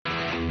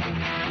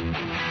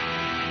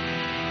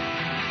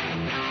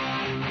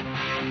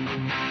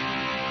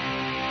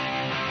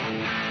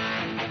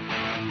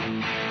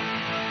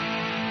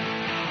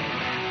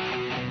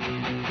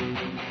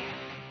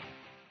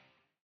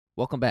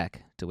Welcome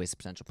back to Waste of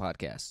Potential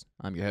Podcast.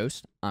 I'm your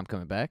host. I'm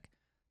coming back.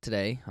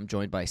 Today, I'm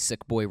joined by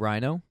Sick Boy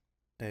Rhino.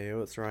 Hey,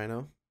 it's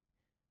Rhino.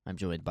 I'm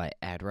joined by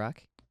Adrock.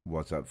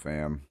 What's up,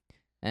 fam?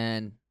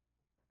 And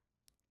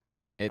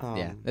it's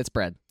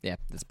Brad. Yeah,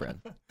 it's Brad.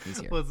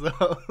 He's here. What's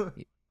up?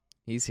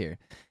 He's here.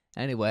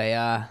 Anyway,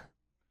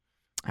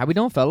 how we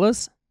doing,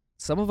 fellas?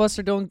 Some of us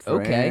are doing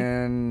okay.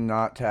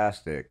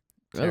 Fantastic.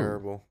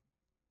 Terrible.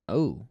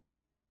 Oh,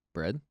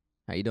 Brad,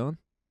 how you doing?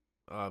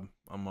 I'm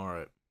all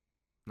right.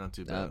 Not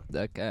too bad.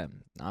 Okay.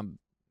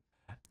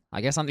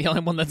 I guess I'm the only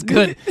one that's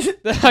good.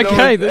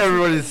 Okay.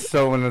 Everybody's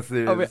so in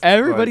the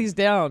everybody's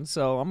down,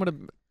 so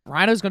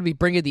Rhino's gonna be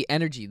bringing the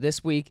energy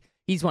this week.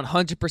 He's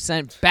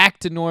 100% back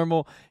to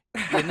normal.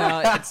 You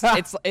know,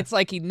 it's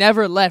like he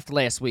never left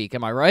last week.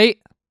 Am I right?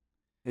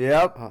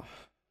 Yep.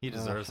 He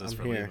deserves this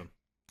for here. leaving.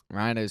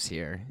 Rhino's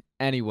here.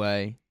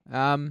 Anyway,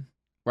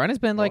 Rhino's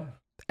been like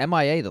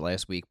MIA the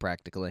last week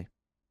practically.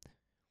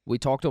 We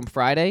talked to him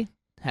Friday,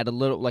 had a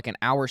little an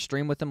hour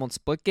stream with him on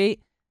Splitgate,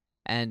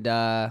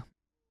 and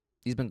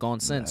he's been gone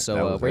since.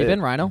 So where you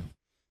been, Rhino?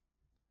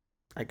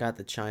 I got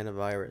the China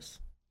virus.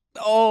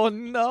 Oh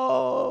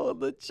no,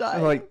 the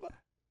China.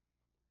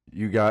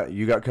 You got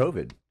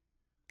COVID.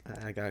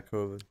 I got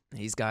COVID.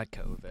 He's got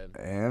COVID.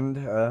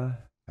 And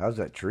how's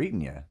that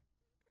treating you?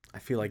 I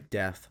feel like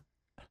death.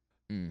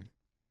 I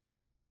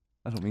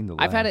don't mean to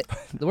laugh. I've had it.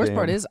 The worst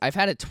part Damn. is I've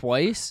had it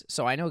twice,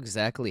 so I know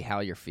exactly how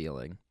you're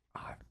feeling.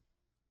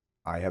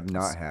 I have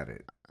not had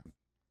it.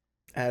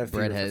 I had a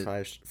Brett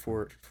fever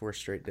for four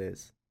straight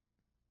days.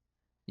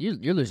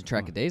 You're losing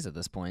track of days at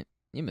this point.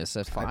 You missed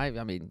that 5.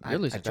 I mean, you're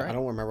losing track. I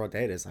don't remember what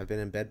day it is. I've been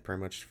in bed pretty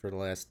much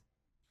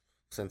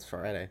since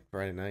Friday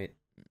night.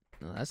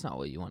 No, that's not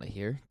what you want to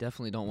hear.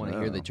 Definitely don't want to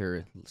hear that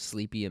you're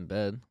sleepy in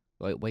bed.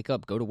 Wake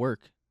up, go to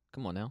work.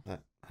 Come on now.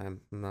 I'm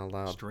not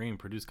allowed. Stream,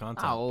 produce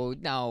content. Oh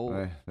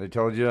no! They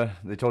told you.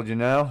 They told you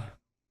now.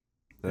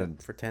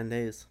 For 10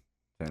 days.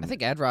 I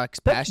think Adrock's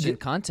passion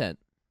content.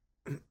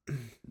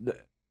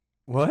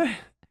 What?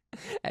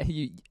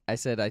 I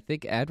said I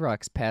think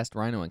Adrock's past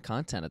Rhino in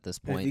content at this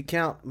point. If you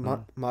count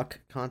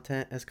muck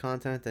content as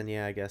content, then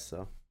yeah, I guess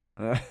so.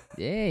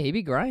 Yeah, he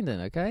be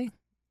grinding. Okay.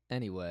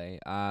 Anyway,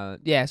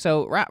 yeah.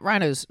 So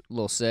Rhino's a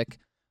little sick.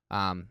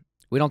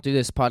 We don't do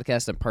this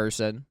podcast in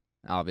person,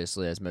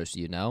 obviously, as most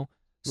of you know.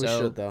 We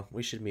should though.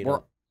 We should meet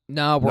up.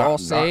 No, we're all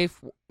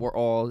safe. We're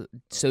all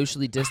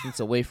socially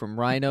distanced away from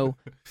Rhino.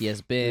 He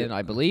has been,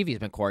 I believe, he's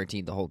been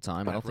quarantined the whole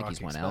time. I don't think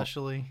he's went out.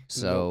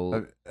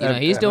 So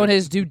he's doing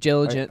his due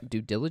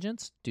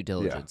diligence.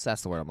 Yeah.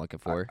 That's the word I'm looking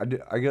for.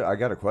 I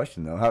got a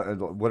question though.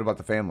 What about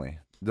the family?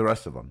 The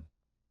rest of them?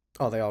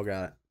 Oh, they all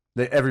got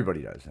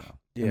Everybody does now.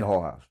 Yeah. In the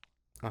whole house.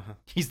 Uh-huh.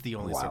 He's the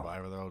only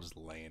survivor. They're all just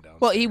laying down.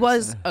 Well, he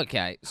was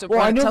okay. So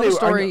I know tell the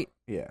story.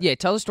 Yeah.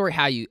 Tell the story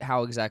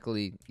how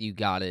exactly you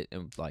got it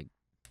and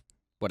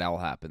what all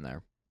happened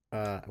there.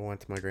 I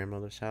went to my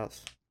grandmother's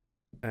house.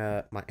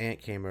 My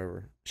aunt came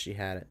over. She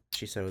had it.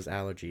 She said it was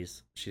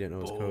allergies. She didn't know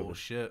it was COVID. Oh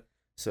shit!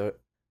 So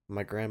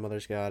my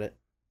grandmother's got it.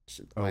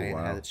 My aunt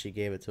had it. She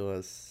gave it to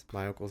us.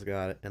 My uncles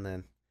got it, and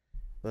then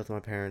both my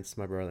parents,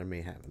 my brother, and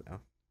me have it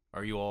now.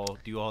 Do you all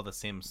have the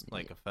same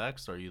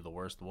effects? Or are you the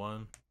worst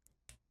one?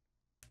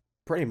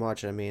 Pretty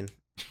much. I mean,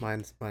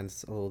 mine's a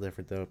little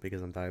different though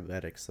because I'm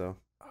diabetic. So.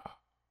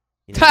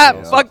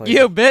 Fuck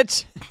you,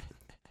 bitch.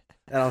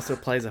 That also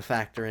plays a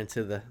factor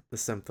into the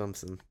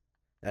symptoms and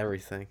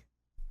everything.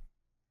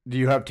 Do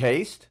you have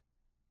taste?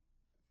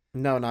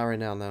 No, not right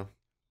now. No.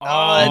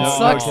 Oh, it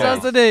sucks,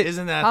 doesn't it?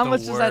 Isn't that how the much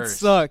worst? Does that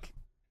suck?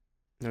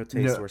 No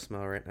taste or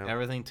smell right now.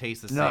 Everything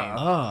tastes the same.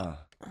 No.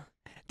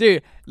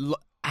 Dude,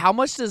 how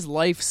much does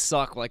life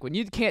suck? Like when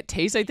you can't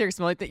taste anything or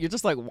smell anything, you're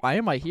just like, why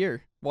am I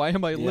here? Why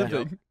am I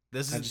living?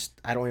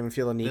 I don't even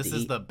feel the need to eat. This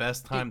is the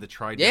best time to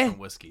try different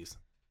whiskeys.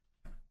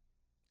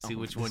 See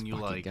which one you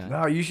like.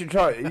 No, you should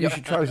try. You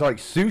should try like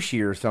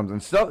sushi or something.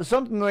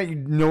 Something that you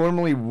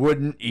normally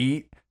wouldn't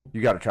eat.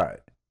 You got to try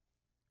it,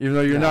 even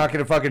though you're not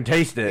gonna fucking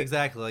taste it.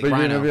 Exactly. But you're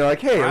gonna be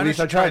like, hey, Rhino at least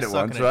I tried it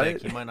once, right?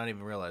 You might not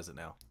even realize it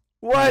now.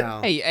 What?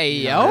 No. Hey,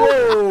 yo.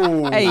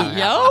 Oh. Hey,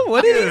 yo.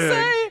 What did he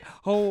say?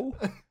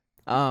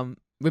 Oh.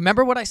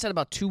 Remember what I said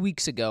about 2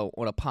 weeks ago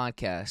on a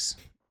podcast?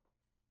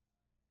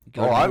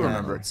 I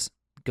remember.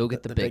 Go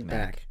get the Big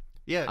Mac.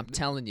 Yeah. I'm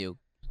telling you.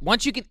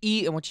 Once you can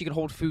eat and once you can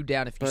hold food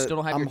down, if you still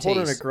don't have your taste. I'm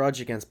holding a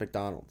grudge against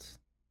McDonald's.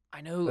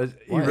 I know. They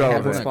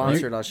haven't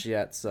sponsored us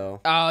yet,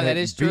 so. Oh, that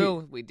is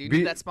true. We do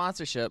need that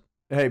sponsorship.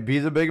 Hey, be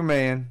the bigger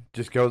man.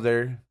 Just go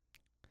there.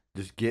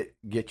 Just get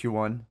you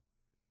one.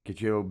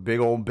 Get you a big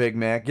old Big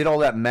Mac. Get all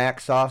that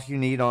Mac sauce you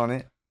need on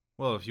it.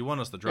 Well, if you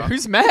want us to drop.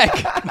 Who's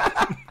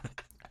Mac?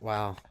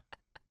 Wow.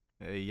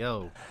 Hey,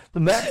 yo. The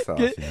Mac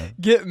sauce.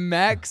 Get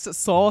Mac's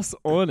sauce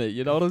on it.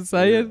 You know what I'm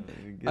saying?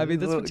 I mean,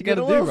 that's what you got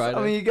to do, right?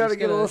 I mean, you got to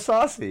get a little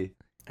saucy.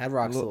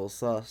 Adrock's a little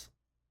sus.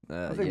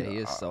 Yeah, he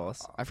is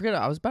sauce. I forget.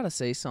 I was about to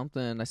say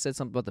something. I said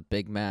something about the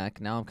Big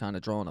Mac. Now I'm kind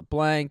of drawing a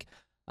blank.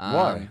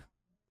 Why?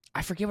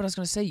 I forget what I was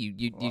going to say.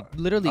 You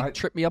literally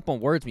tripped me up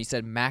on words when you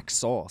said Mac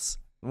sauce.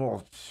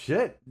 Well,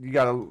 shit. You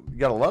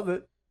gotta love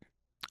it.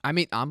 I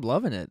mean, I'm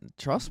loving it.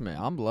 Trust me,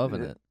 I'm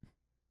loving it.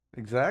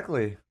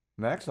 Exactly.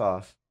 Mac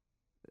sauce.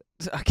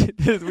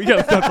 We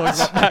gotta stop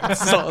talking about mac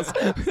sauce.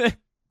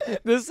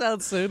 This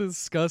sounds so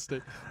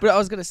disgusting. But I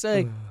was gonna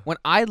say, when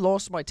I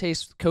lost my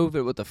taste with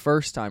COVID with the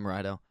first time,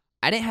 Rido,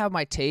 I didn't have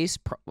my taste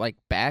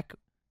back,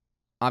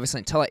 obviously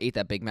until I ate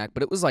that Big Mac.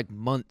 But it was like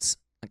months,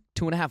 like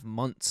 2.5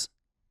 months.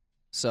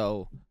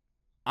 So,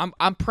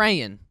 I'm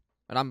praying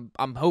and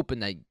I'm hoping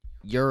that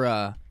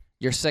your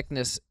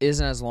sickness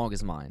isn't as long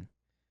as mine,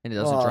 and it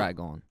doesn't drag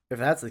on. If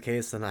that's the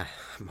case, then I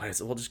might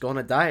as well just go on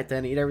a diet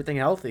then, eat everything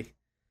healthy.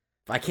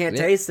 If I can't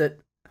taste it,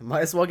 I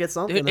might as well get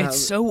something. Dude,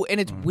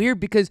 it's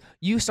weird because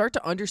you start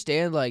to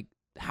understand like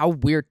how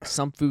weird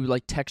some food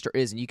like texture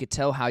is, and you could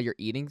tell how you're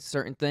eating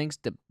certain things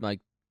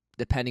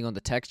depending on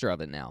the texture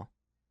of it now.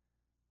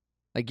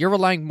 Like you're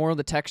relying more on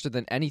the texture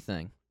than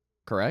anything,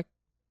 correct?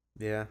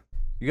 Yeah.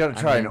 You got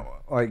to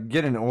try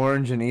get an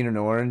orange and eat an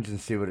orange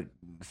and see what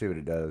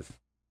it does.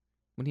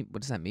 What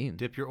does that mean?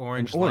 Dip your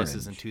orange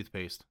slices in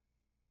toothpaste.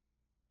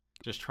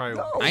 Just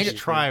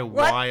try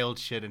wild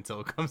shit until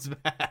it comes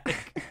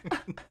back.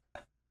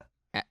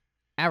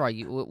 Ara,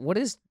 what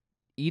is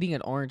eating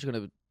an orange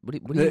gonna?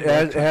 What do you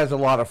it has a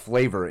lot of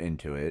flavor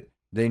into it.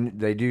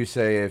 They do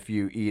say if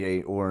you eat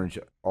a orange,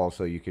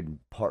 also you could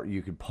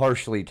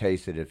partially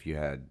taste it if you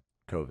had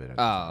COVID.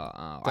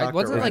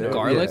 Wasn't it like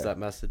garlic? That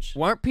message.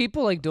 Weren't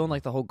people like doing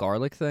like the whole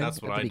garlic thing at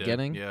the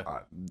beginning?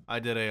 Yeah, I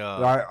did a.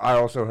 I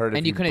also heard.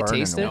 And you couldn't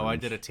taste it. No, I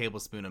did a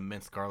tablespoon of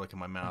minced garlic in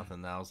my mouth,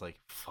 and I was like,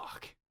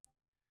 "Fuck."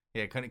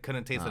 Yeah, couldn't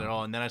taste it at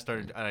all. And then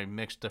I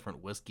mixed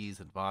different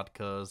whiskeys and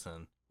vodkas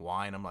and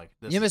wine. I'm like,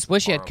 this. You just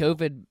wish you had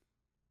COVID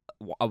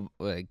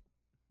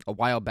a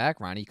while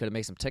back, Ronnie. You could have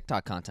made some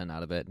TikTok content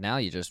out of it. Now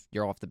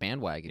you're off the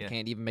bandwagon. Yeah. You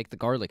can't even make the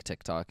garlic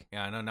TikTok.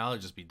 Yeah, I know. Now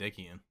it'll just be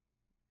dickying.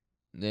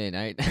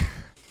 Yeah,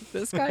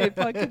 this guy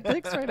fucking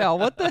dicks right now.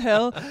 What the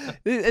hell?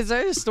 Is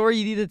there a story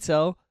you need to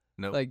tell?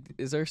 Nope. Like,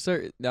 is there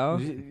certain? No.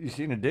 You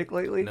seen a dick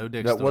lately? No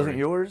dick. That story. wasn't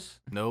yours.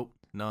 Nope,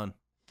 none.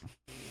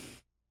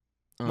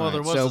 Well,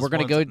 there was. So we're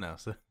gonna go now.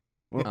 So.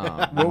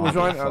 What was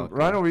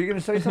Rhino? Were you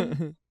gonna say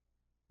something?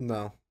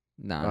 No.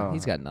 Nah,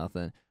 he's got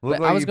nothing. Looked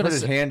like he put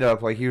his hand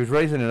up, like he was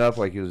raising it up,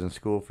 like he was in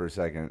school for a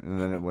second,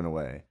 and then it went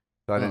away.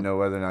 So I didn't know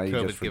whether or not he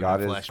just forgot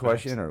his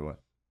question or what.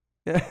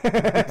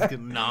 Yeah,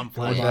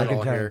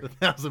 non-flashback.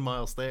 1,000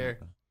 miles there.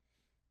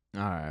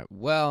 All right.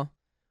 Well,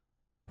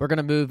 we're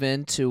gonna move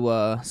into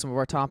some of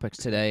our topics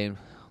today. A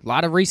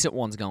lot of recent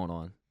ones going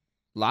on.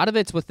 A lot of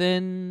it's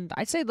within,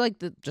 I'd say, like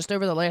just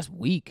over the last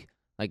week.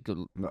 Like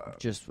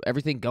just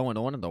everything going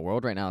on in the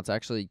world right now. It's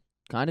actually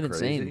kind of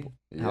insane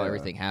how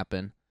everything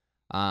happened.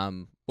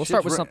 We'll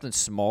start with something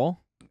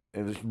small.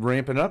 It was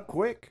ramping up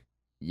quick.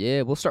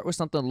 Yeah, we'll start with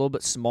something a little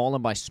bit small,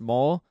 and by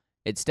small,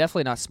 it's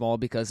definitely not small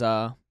because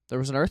there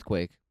was an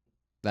earthquake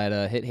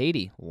that hit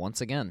Haiti once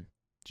again.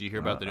 Did you hear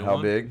about the new one?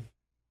 How big?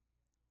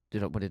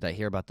 What did I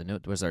hear about the new?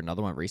 Was there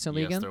another one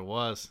recently again? Yes, there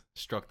was.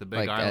 Struck the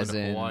big island of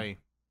Hawaii.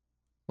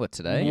 What,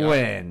 today?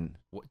 When?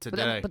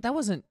 Today. But that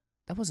wasn't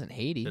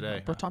Haiti.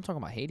 Today. I'm talking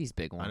about Haiti's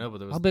big one. I know,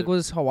 but how big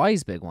was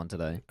Hawaii's big one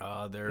today?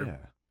 They're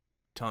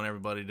telling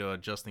everybody to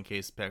just in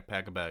case pack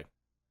a bag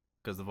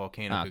because the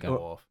volcano could go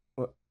off.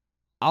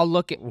 I'll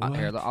look into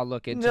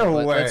it.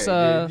 No way,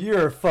 dude.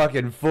 You're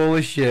fucking full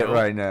of shit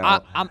right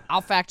now.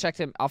 I'll fact check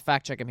him. I'll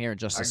fact check him here in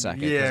just a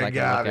second. Yeah, I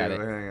can look at it.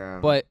 Hang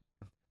on. But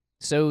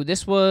so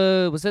this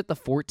was it the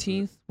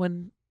 14th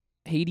when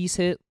Hades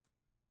hit?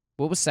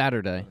 What was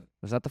Saturday?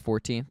 Was that the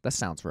 14th? That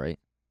sounds right.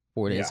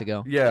 4 days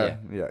ago. Yeah.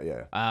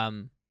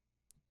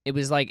 It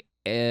was like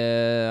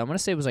I'm gonna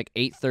say it was like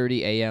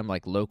 8:30 a.m.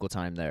 like local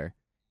time there,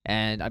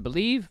 and I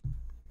believe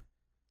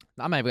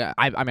I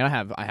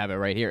have it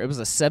right here. It was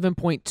a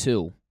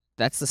 7.2.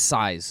 That's the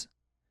size.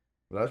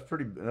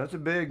 That's a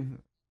big.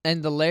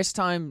 And the last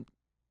time,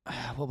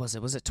 what was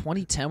it? Was it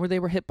 2010 where they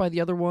were hit by the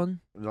other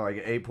one?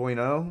 Like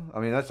 8.0. I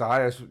mean, that's the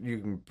highest you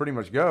can pretty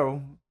much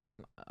go.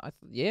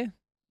 Yeah.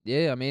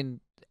 I mean,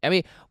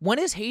 when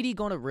is Haiti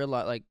gonna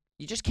realize like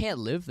you just can't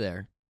live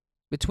there?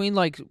 Between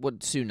like what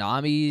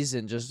tsunamis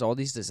and just all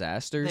these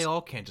disasters, they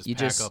all can't just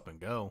pack up and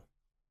go.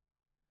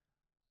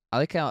 I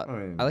like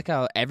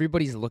how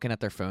everybody's looking at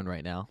their phone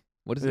right now.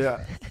 What is it?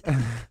 Yeah.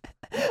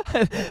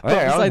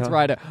 Besides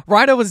Rhino.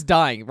 Rhino was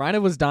dying. Rhino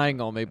was dying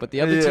on me, but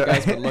the other two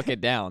guys were looking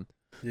down.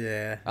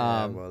 Yeah,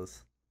 it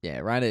was. Yeah,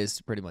 Rhino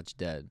is pretty much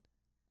dead.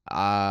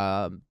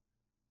 But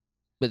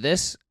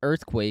this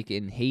earthquake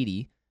in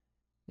Haiti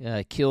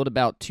killed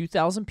about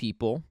 2,000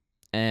 people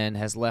and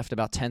has left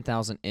about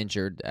 10,000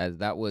 injured.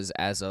 That was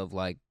as of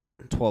like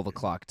 12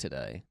 o'clock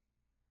today,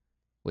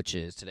 which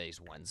is today's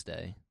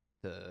Wednesday,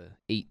 the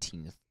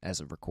 18th as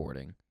of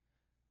recording.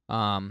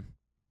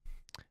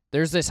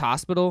 There's this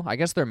hospital, I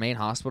guess their main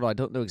hospital. I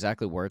don't know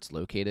exactly where it's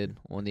located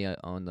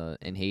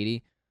in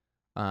Haiti,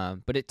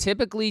 but it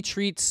typically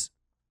treats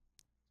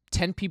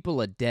 10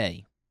 people a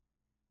day,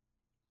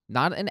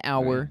 not an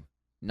hour,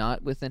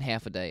 not within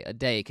half a day. A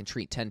day it can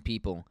treat 10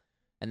 people,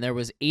 and there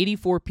was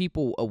 84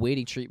 people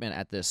awaiting treatment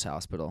at this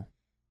hospital.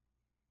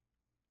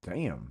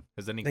 Damn.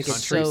 Has any they country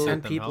can treat 10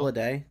 sent them people help? a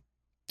day?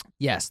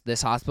 Yes,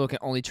 this hospital can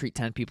only treat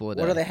 10 people a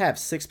day. What do they have?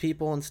 6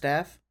 people on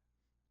staff?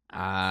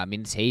 I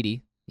mean, it's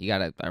Haiti. You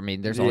gotta. I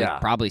mean, there's only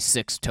probably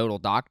 6 total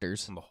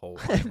doctors On the whole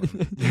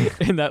island.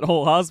 in that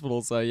whole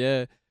hospital. So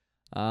yeah.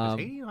 Is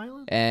Haiti an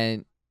island?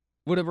 And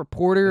would a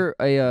reporter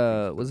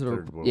was it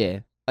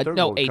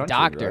a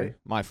doctor, right?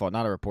 my fault,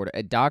 not a reporter.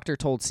 A doctor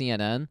told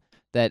CNN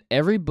that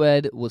every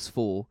bed was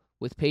full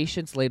with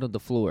patients laid on the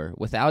floor.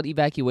 Without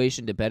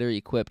evacuation to better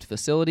equipped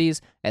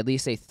facilities, at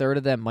least a third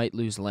of them might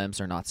lose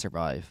limbs or not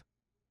survive.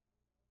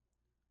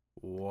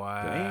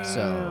 Wow.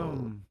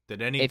 So,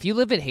 did any if you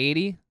live in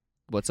Haiti,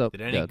 what's up?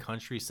 Did any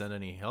country send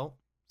any help,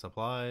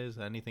 supplies,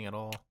 anything at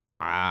all?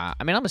 I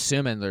mean, I'm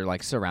assuming they're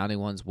like surrounding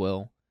ones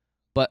will,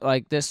 but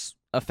like this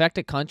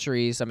affected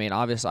countries. I mean,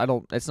 obviously,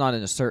 it's not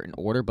in a certain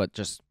order, but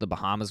just the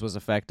Bahamas was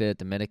affected,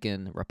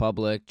 Dominican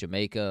Republic,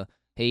 Jamaica,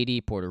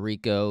 Haiti, Puerto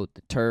Rico,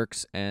 the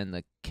Turks, and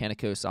the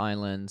Canicos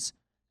Islands,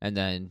 and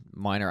then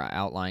minor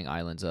outlying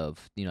islands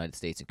of the United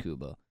States and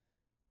Cuba.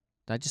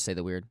 Did I just say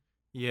that weird?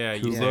 Yeah,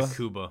 Cuba? you said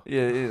Cuba.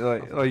 Yeah,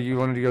 like you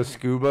wanted to go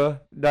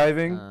scuba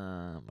diving?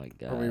 Oh my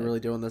god. Are we really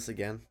doing this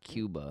again?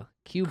 Cuba.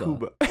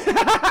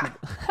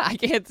 I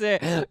can't say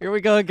it. Here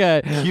we go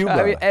again. Cuba.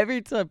 I mean,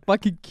 every time.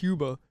 Fucking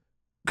Cuba.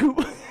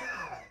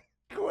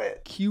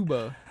 Quit.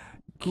 Cuba.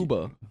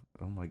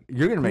 Oh my!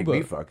 You're gonna make Cuba.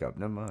 me fuck up.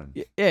 Never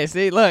mind. Yeah,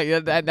 see,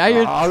 look. Now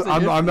you're.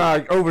 I'm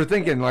not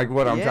overthinking like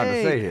what I'm trying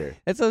to say here.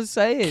 That's what I'm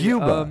saying.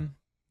 Cuba.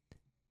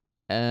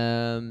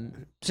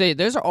 See,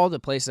 those are all the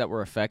places that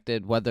were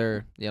affected.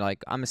 Whether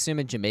like I'm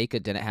assuming Jamaica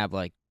didn't have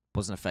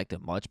wasn't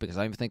affected much because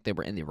I don't even think they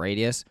were in the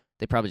radius.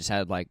 They probably just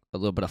had like a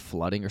little bit of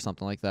flooding or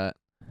something like that.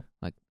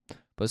 Like,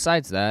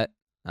 besides that,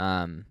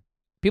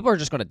 people are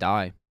just gonna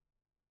die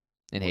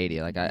in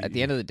Haiti. Like at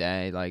the end of the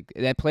day, like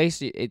that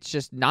place, it's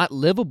just not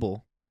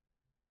livable.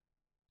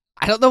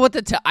 I don't know what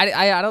to tell.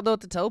 I don't know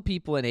what to tell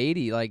people in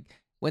Haiti. Like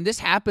when this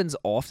happens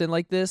often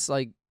like this,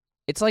 like.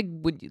 It's like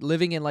when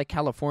living in like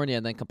California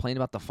and then complaining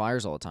about the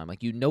fires all the time.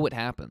 Like it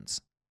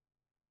happens.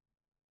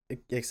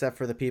 Except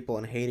for the people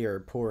in Haiti are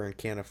poor and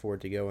can't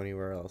afford to go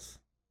anywhere else.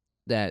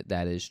 That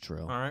is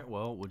true. All right.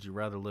 Well, would you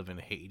rather live in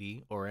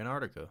Haiti or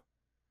Antarctica?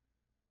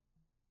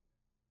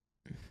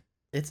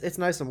 It's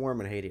nice and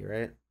warm in Haiti,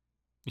 right?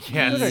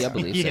 Yes, I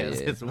believe so, yes,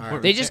 yeah. it's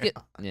warm. They just get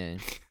yeah.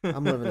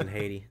 I'm living in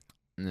Haiti.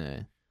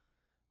 Yeah.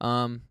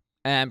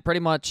 And pretty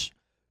much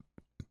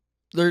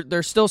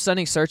they're still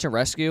sending search and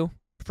rescue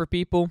for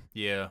people.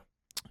 Yeah.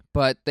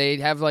 But they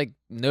have like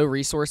no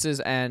resources,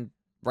 and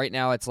right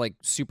now it's like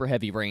super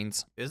heavy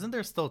rains. Isn't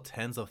there still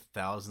tens of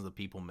thousands of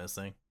people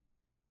missing?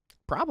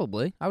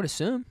 Probably, I would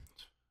assume.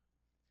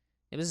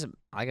 It was,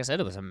 like I said,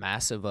 it was a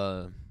massive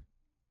earthquake.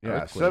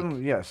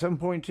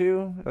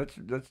 7.2.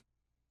 That's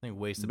I think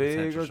Wasted big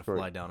Potential should earthquake.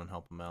 fly down and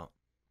help them out.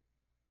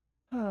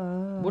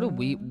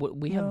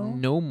 We have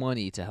no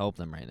money to help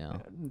them right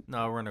now.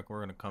 No, we're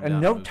gonna come down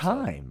and no move stuff.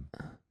 time.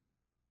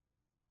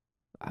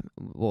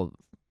 Well,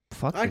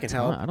 fuck. I the can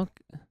time. help.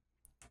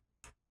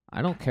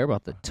 I don't care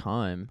about the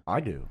time. I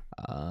do.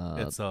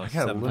 It's I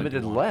got a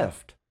limited 7:51.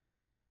 left.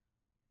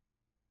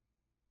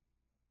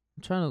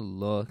 I'm trying to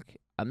look.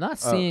 I'm not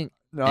seeing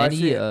No, I any.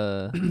 see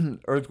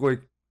earthquake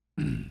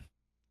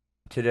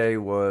today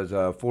was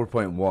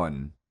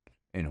 4.1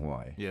 in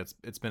Hawaii. Yeah,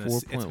 it's been a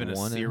 4.1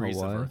 in series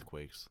of Hawaii?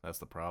 earthquakes. That's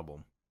the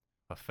problem,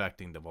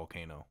 affecting the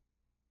volcano.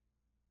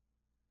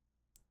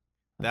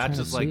 I'm That's trying to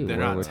just like see they're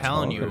where not we're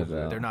telling you. talking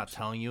about. They're not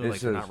telling you. It Like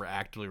they're not says-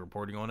 actively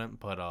reporting on it.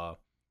 But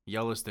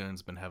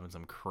Yellowstone's been having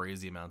some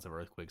crazy amounts of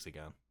earthquakes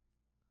again.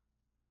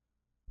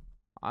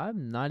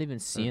 I'm not even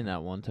seeing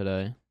that one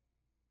today.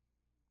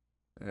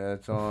 Yeah,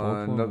 it's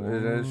on.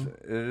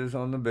 It is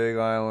on the Big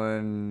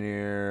Island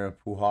near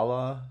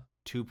Puhala.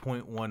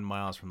 2.1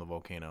 miles from the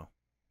volcano.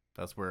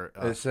 That's where.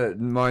 It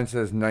said mine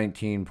says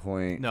 19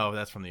 point. No,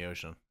 that's from the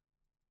ocean.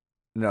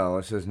 No,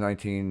 it says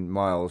 19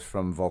 miles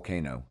from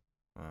volcano.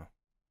 Oh.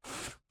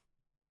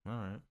 All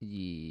right.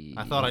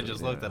 Yeah. I thought I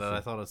just looked at it. so- I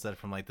thought it said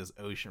from like this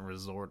ocean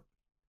resort.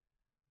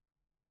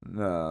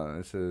 No,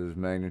 it says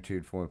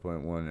magnitude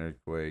 4.1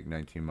 earthquake,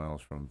 19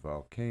 miles from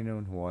volcano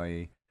in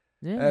Hawaii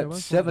Yeah, there at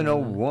was one there.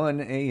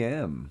 7:01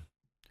 a.m.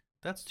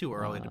 That's too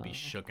early to be Wow.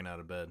 shooken out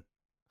of bed.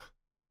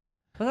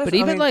 But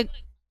even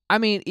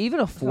even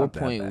a it's not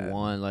that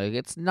 4.1, like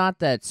it's not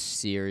that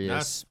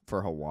serious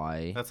for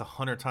Hawaii. That's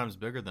 100 times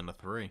bigger than a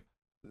 3.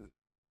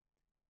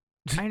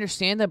 I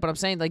understand that, but I'm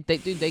saying like they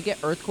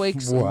get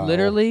earthquakes Wow.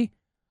 literally.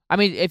 I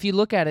mean, if you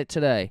look at it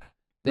today,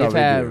 No, they've they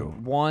had do.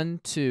 1,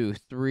 2,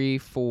 3,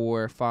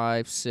 4,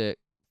 5,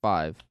 6,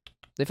 5.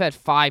 They've had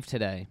 5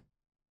 today,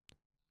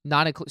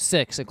 not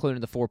 6,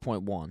 including the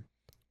 4.1.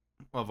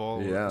 Of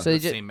all, Yeah. So the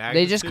they same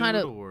they just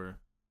magnitude, kinda- or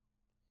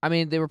I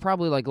mean, they were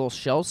probably like little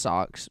shell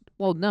socks.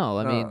 Well, no,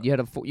 I mean No. you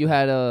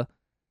had a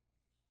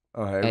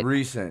Okay, At-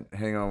 recent.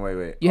 Hang on,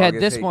 wait. you had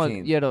August this one.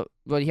 18th. You had a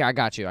well, here I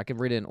got you. I can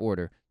read it in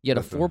order. You had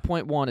a That's fine.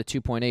 4.1, a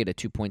 2.8, a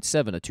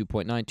 2.7, a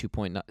 2.9,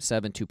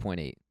 2.7,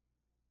 2.8,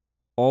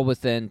 all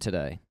within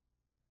today.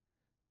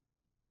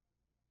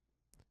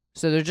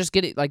 So they're just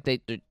getting like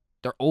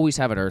they're always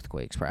having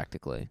earthquakes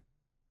practically.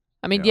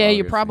 I mean, Yeah, yeah,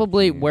 you're August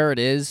probably 18th. where it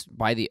is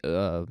by the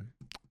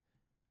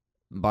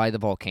by the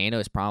volcano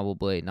is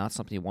probably not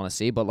something you want to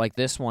see. But like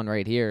this one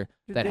right here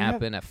Did that they have-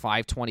 happened at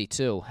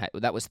 5:22,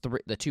 that was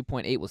the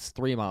 2.8 was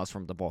 3 miles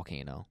from the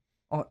volcano.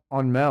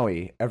 on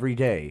Maui every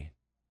day.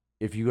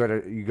 If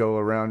you go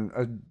around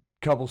a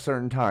couple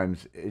certain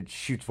times, it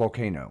shoots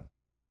volcano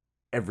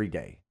every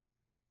day.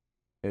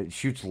 It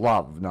shoots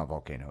lava, not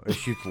volcano. It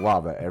shoots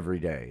lava every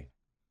day.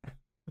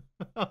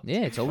 Yeah,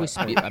 it's always.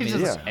 I mean,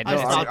 Yeah.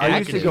 I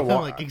used to go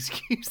I'm like,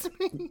 excuse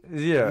me.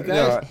 Yeah,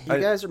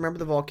 You guys remember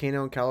the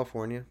volcano in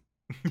California?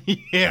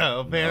 Yeah,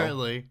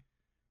 apparently.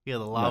 Yeah,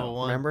 the lava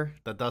one. Remember?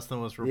 That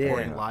Dustin was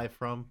reporting Yeah. live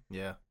from.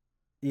 Yeah.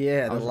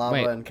 Yeah, the lava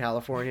wait. in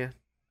California.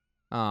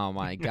 Oh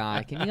my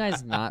god! Can you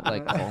guys not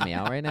like call me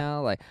out right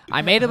now? Like,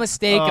 I made a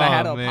mistake and I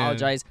had to Oh, man.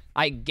 apologize.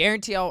 I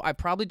guarantee I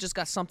probably just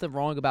got something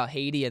wrong about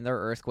Haiti and their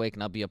earthquake,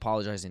 and I'll be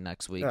apologizing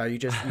next week. You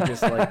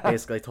just like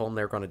basically told them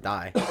they were gonna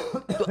die.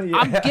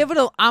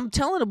 I'm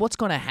telling them what's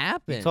going to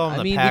happen. told 'em I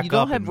to mean, when pack you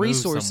don't up have and move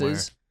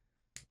resources,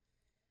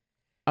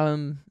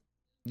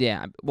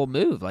 yeah, well,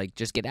 move. Like,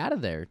 just get out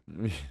of there.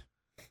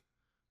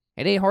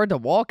 It ain't hard to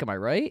walk, am I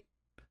right?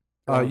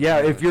 Yeah,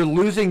 if you're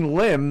losing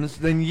limbs,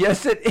 then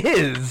yes, it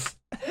is.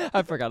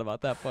 I forgot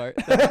about that part.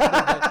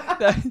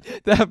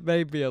 that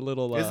may be a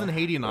little. Isn't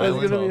Haiti an That's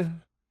island? gonna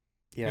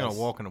You're Yes. gonna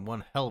walk in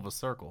one hell of a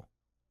circle.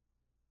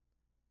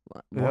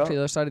 walk to the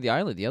other side of the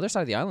island? The other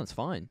side of the island's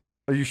fine.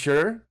 Are you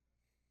sure?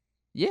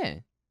 Yeah.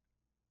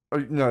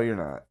 No, you're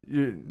not.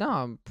 No,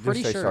 I'm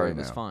pretty say sure sorry it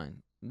was now.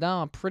 fine.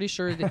 No, I'm pretty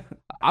sure. I'm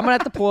gonna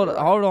have to pull it.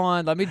 Hold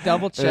on, let me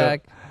double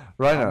check.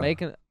 Right I'll now.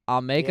 make an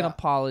Yeah.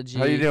 apology.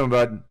 How you doing,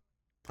 bud?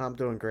 I'm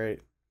doing great.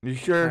 You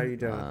sure? How you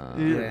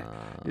doing?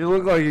 You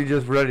look like you're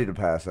just ready to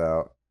pass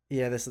out.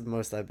 Yeah, this is the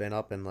most I've been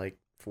up in like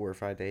 4 or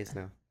 5 days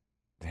now.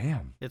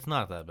 Damn. It's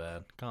not that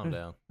bad. Calm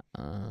down.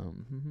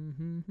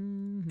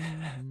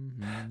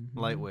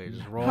 Lightweight.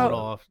 Just roll it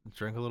off.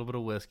 Drink a little bit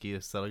of whiskey.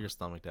 Settle your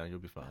stomach down. You'll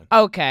be fine.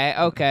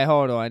 Okay,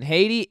 hold on.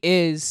 Haiti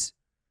is.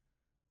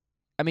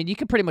 I mean, you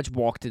can pretty much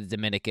walk to the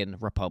Dominican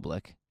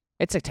Republic.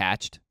 It's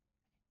attached.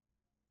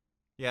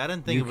 Yeah, I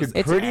didn't think You it was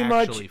could pretty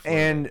much actually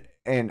fluid.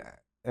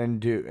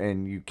 and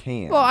you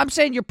can. Well, I'm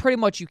saying you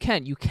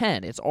can. You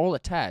can. It's all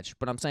attached.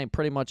 But I'm saying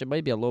pretty much it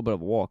may be a little bit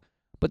of a walk.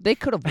 But they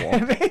could have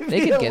walked. Maybe They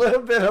could a get.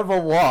 little bit of a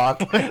walk.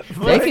 They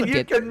but could you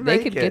get. can They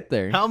make could it. get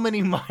there. How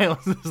many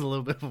miles is a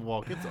little bit of a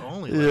walk? It's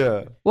only like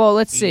Yeah. Well,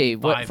 let's see.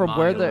 85 From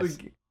where the. miles.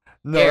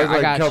 No, Here, it's I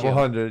like got a couple you.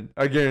 hundred.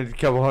 I guarantee a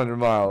couple hundred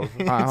miles.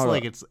 All right, it's hold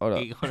like up, it's hold up.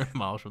 800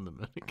 miles from the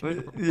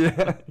Dominican.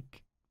 Yeah.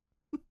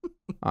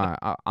 All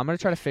right, I'm gonna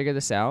try to figure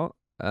this out.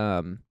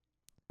 All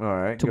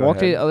right. To go walk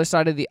to the ahead. other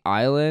side of the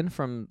island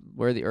from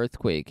where the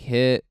earthquake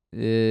hit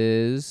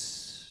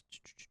is.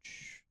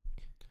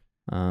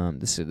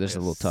 This is a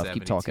little tough.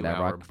 Keep talking,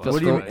 72-hour Rock. bus What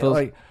do you ride. mean?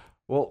 Like,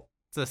 well,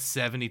 It's a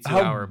 72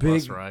 How hour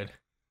bus big- ride.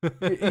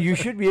 you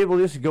should be able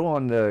to just go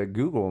on the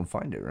Google and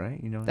find it, right?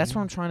 You know. That's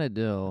what I'm trying to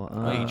do.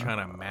 Are you trying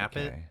to map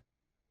it? Okay.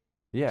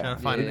 Yeah. Trying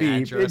to find it'd an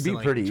be, address it'd be and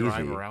like, pretty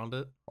drive easy. around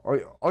it?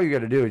 All you got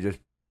to do is just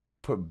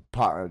put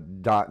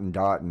dot and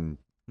dot and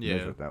measure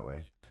Yeah. it that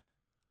way.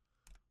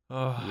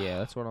 Oh, Yeah,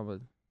 that's what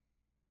I'm.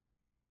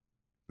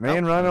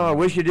 Man, Rhino, I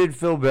wish you did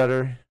feel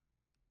better.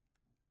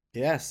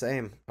 Yeah,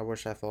 same. I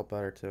wish I felt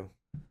better too.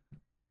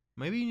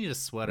 Maybe you need to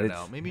sweat it It's-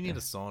 out. Maybe you need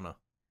a sauna.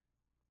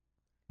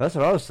 That's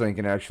what I was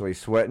thinking. Actually,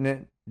 sweating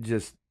it,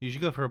 just You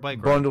should go for a bike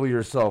ride. bundle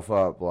yourself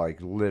up,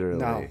 like literally.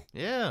 No,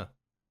 Yeah.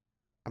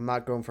 I'm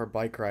not going for a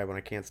bike ride when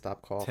I can't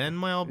stop coughing.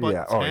 10-mile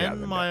Yeah, oh, yeah,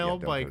 10-mile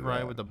don't bike do ride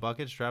that. with a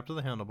bucket strapped to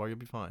the handlebar. You'll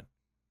be fine.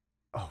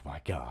 Oh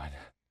my god,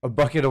 a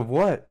bucket of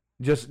what?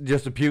 Just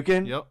a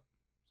puking? Yep.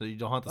 So you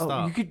don't have to Oh,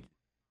 stop. you could.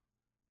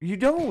 You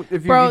don't.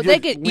 If you Bro, could they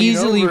just could lean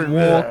easily over and-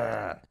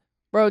 walk.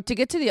 Bro, to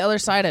get to the other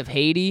side of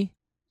Haiti,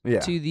 Yeah.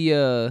 to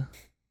the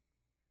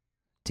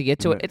to get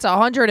to it, Yeah. it's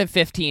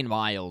 115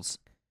 miles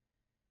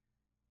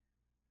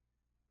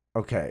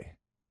Okay.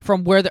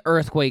 from where the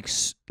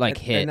earthquakes like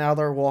And hit. now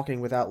they're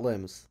walking without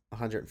limbs.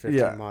 115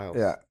 Yeah. miles.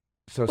 Yeah.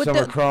 So But some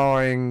the- are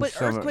crawling. But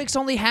some earthquakes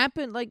only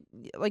happen like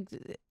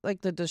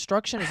the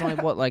destruction is only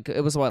what like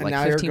it was what And like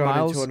now 15 you're going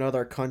miles. into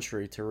another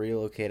country to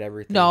relocate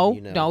everything. No,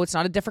 you know. no, it's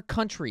not a different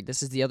country.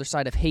 This is the other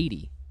side of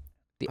Haiti,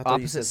 the I thought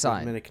you opposite said side.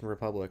 Dominican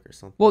Republic or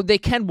something. Well, they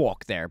can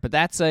walk there, but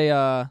that's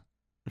a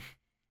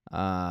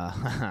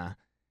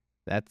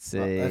that's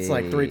Well, a that's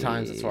like 3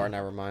 times as far.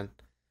 Never mind.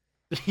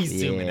 He's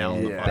zooming out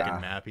on the Yeah.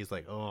 fucking map. He's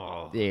like,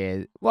 oh.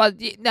 Yeah. Well,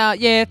 no,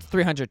 yeah, it's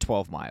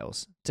 312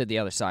 miles to the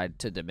other side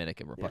to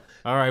Dominican Republic.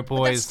 All right,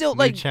 boys. still, new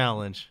like-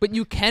 challenge. But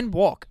you can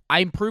walk.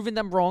 I'm proving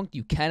them wrong.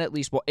 You can at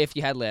least walk if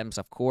you had limbs,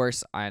 of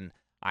course. And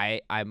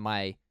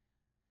my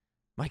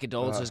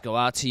condolences go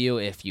out to you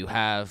if you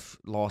have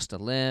lost a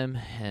limb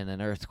in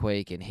an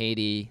earthquake in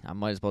Haiti. I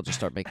might as well just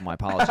start making my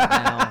apology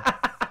now.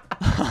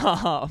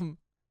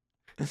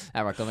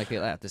 Alright, don't make me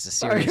laugh. This is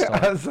serious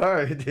talk. I'm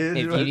sorry, dude.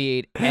 If you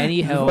need any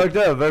You help, fucked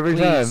up every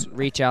please time.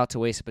 reach out to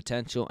Waste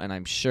Potential, and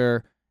I'm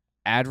sure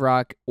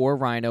Adrock or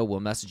Rhino will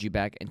message you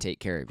back and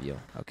take care of you.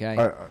 Okay.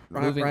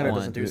 Moving Rhino on.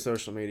 doesn't do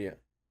social media.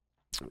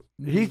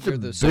 He's You're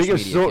the social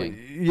biggest. media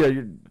king. Yeah,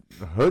 you're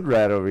a hood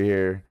rat over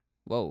here.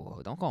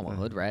 Whoa, don't call him a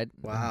hood rat.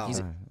 Wow.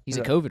 He's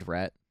a COVID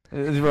rat.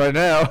 It's right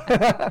now.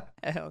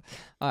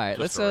 All right,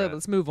 Just a rat.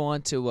 let's move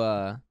on to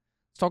let's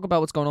talk about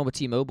what's going on with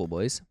T-Mobile,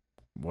 boys.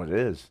 What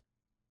is?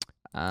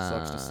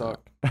 Sucks to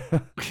suck.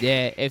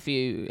 Yeah, if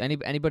you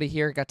anybody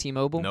here got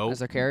T-Mobile Nope. as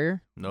their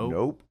carrier?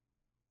 Nope.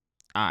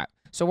 All right,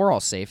 so we're all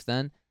safe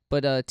then.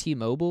 But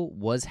T-Mobile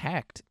was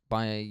hacked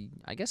by,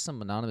 I guess,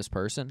 some anonymous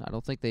person. I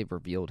don't think they've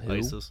revealed who.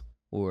 ISIS.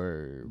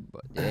 Or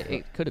but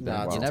it could have been.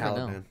 Nah, it's You the never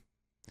Taliban.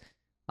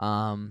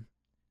 know.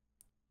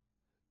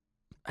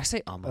 I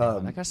say a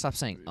lot. I gotta stop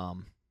saying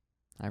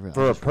I realize.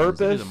 For a Do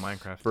purpose. the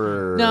Minecraft.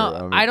 For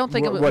No, I don't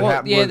think it was. what Well,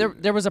 happened- yeah,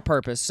 what- there was a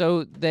purpose.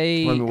 So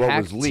they I mean, what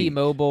hacked was leaked?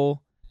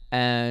 T-Mobile,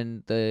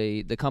 and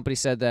the company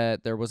said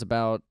that there was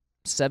about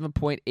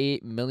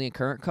 7.8 million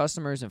current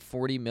customers and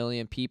 40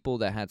 million people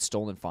that had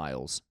stolen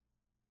files.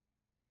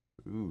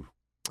 Ooh.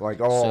 Like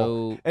all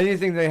So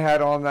anything they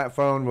had on that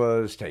phone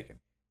was taken.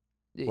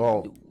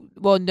 Well-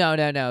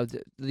 no.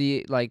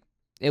 The like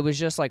it was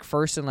just like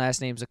first and last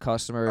names of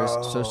customers,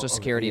 Oh, social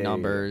security yeah.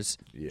 numbers,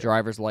 Yeah.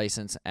 driver's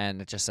license,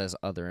 and it just says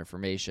other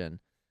information.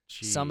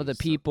 Some of the Jeez.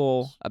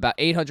 people, about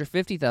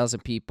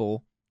 850,000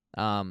 people,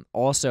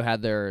 also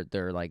had their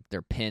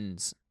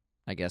pins,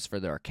 I guess,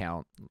 for their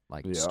account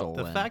Yeah.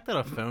 stolen. The fact that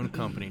a phone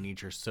company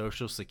needs your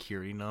social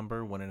security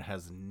number when it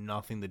has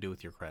nothing to do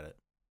with your credit,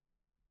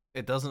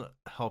 it doesn't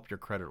help your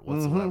credit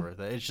whatsoever.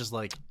 It's just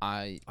like,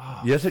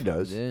 Yes, it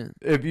does. Yeah.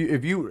 If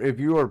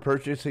you are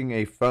purchasing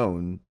a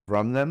phone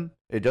from them,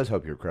 it does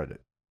help your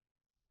credit.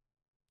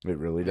 It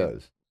really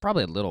does.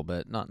 Probably a little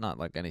bit, not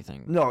like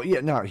anything. No,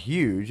 yeah, not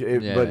huge, but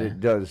Yeah. it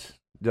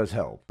does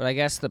help. But I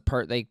guess the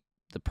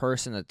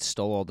person that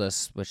stole all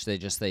this, which they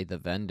just say the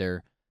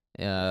vendor,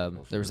 there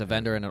was a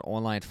vendor in an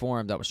online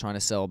forum that was trying to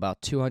sell about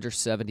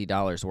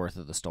 $270 worth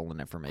of the stolen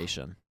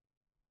information.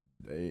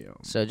 Damn.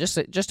 So just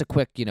a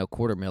quick,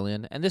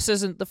 $250,000, and this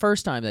isn't the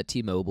first time that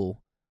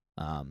T-Mobile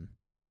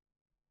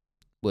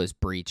was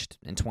breached.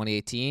 In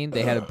 2018,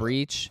 they had a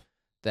breach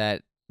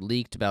that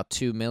leaked about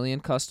 2 million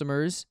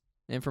customers'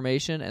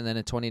 information, and then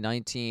in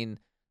 2019,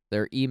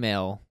 their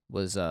email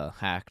was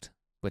hacked,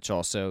 which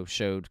also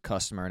showed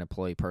customer and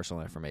employee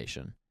personal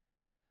information.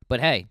 But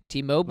hey,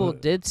 T-Mobile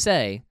did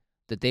say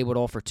that they would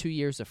offer 2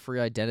 years of free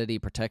identity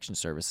protection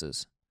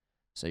services.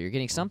 So you're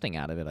getting something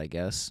out of it, I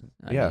guess.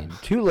 I mean,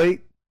 too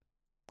late.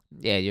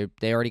 yeah,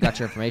 they already got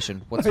your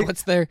information.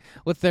 What's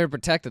their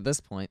protect at this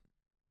point?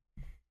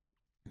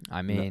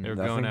 I mean, they're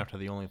nothing. going after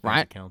the only thing Ryan-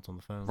 that counts on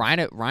the phone.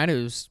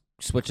 Rhino's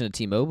switching to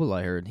T-Mobile.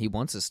 I heard he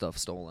wants his stuff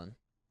stolen.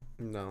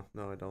 No,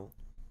 I don't.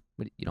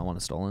 But you don't want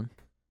it stolen?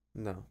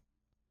 No.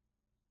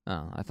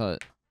 Oh, I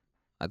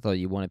thought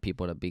you wanted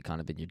people to be kind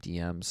of in your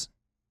DMs.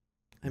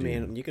 I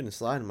mean, you can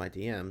slide in my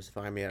DMs.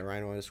 Find me at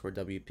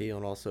Rhino_WP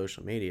on all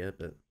social media,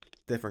 but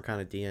different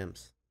kind of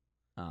DMs.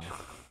 Oh,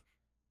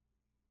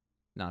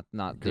 not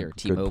Good- their good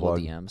T-Mobile plug.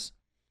 DMs.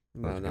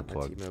 No, That's a not good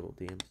my plug. T-Mobile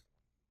DMs.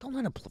 Don't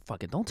let him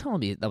don't tell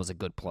me that was a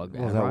good plug.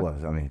 Well, man. that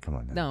was. I mean, come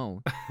on. Now.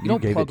 No, you You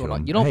don't gave it plug to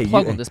on him. you don't Hey,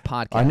 plug you- on this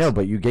podcast. I know,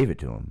 but you gave it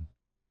to him.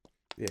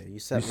 Yeah, you You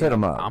set set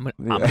him up. up. I'm Yeah.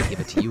 gonna give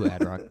it to you,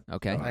 Adrock.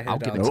 Okay, I I'll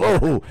had give it down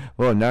to you. Oh,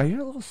 well, now you're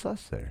a little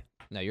sus there.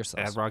 No, you're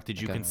sus. Adrock, did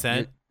you Okay.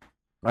 consent?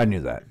 I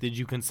knew that. Did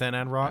you consent,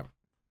 Adrock?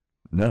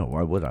 No,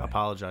 why would I?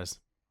 Apologize.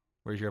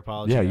 Where's your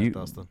apology, Yeah, at, you-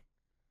 Dustin?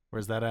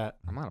 Where's that at?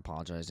 I'm not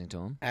apologizing to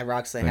him. At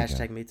Rock say Thank you.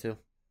 hashtag me too.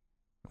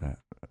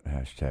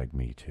 Hashtag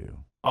me too.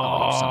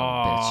 Oh, you son of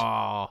a bitch.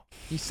 Oh,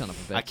 You son of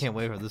a bitch. I can't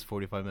wait for this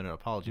 45-minute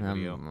apology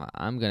video.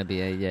 I'm gonna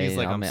be a yeah. He's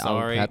like, I'm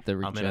sorry. I'll have to I'm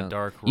reach in a out.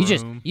 dark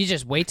room. You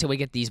just wait till we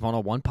get these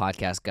one-on-one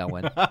podcasts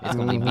going. It's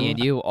gonna be me and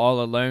you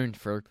all alone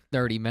for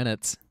 30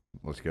 minutes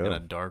Let's in a go.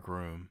 dark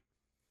room.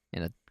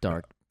 in a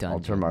dark dungeon. I'll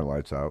turn my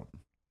lights out.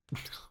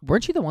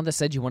 Weren't you the one that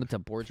said you wanted to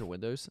board your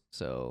windows?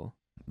 So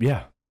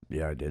Yeah,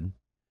 I did.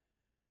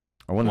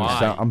 I wanted Why?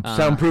 to I'm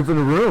soundproofing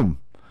the room.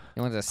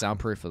 you wanted to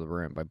soundproof of the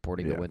room by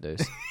boarding the Yeah. windows.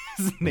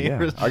 His Yeah,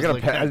 neighbors I just gotta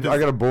looking at I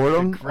gotta board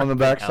them this on the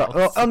back side.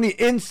 house. On the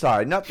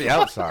inside, not the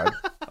outside.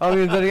 I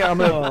mean, then again, I'm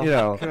gonna,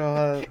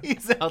 God.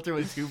 He's out there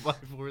with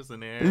 2x4s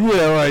in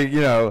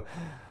air.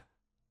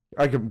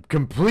 I can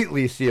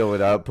completely seal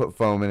it up, put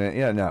foam in it.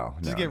 Yeah, no.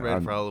 Just get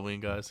ready for Halloween,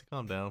 guys.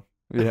 Calm down.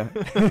 Yeah.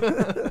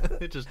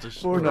 It's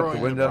just Boarding up the destroying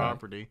the window.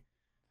 property.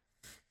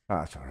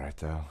 That's all right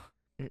though.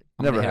 I'm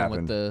Never gonna hit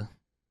him happened.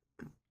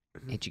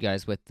 hit you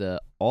guys with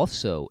the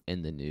also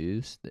in the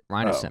news.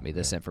 Rhino Oh, sent me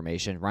this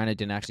information. Rhino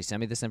didn't actually send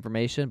me this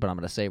information, but I'm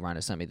gonna say Rhino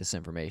sent me this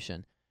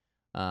information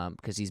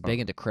because he's big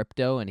into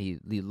crypto and he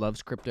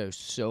loves crypto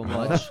so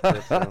much.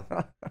 Love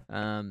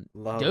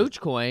it.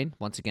 DogeCoin,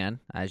 once again,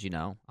 as you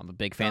know, I'm a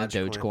big fan of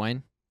Dogecoin.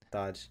 DogeCoin.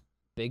 Dodge.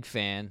 Big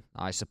fan.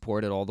 I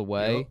support it all the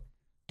way. Yep.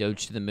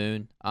 Doge to the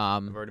moon.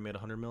 I've already made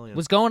 $100 million.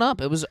 Was going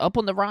up. It was up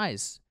on the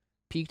rise.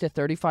 Peaked at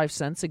 35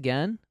 cents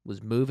again.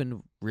 Was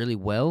moving really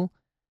well.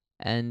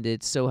 And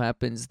it so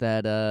happens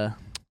that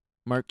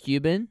Mark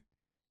Cuban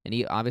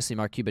and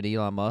Mark Cuban and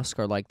Elon Musk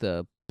are like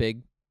the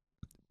big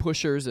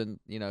pushers and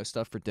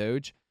stuff for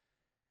Doge.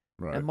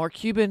 Right. And Mark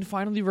Cuban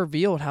finally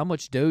revealed how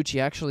much Doge he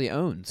actually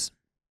owns.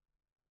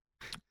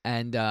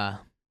 And I'm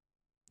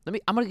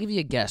gonna give you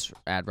a guess,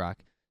 Adrock.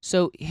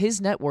 So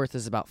his net worth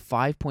is about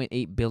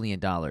 $5.8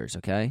 billion,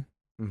 okay?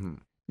 Mm-hmm.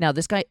 Now,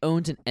 this guy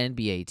owns an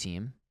NBA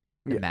team,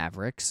 the Yeah.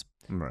 Mavericks,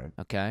 Right.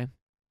 okay?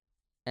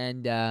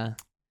 And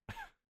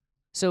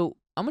so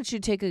I want you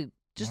to take a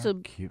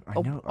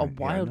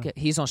wild guess.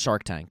 He's on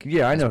Shark Tank.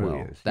 Yeah, I as know well, who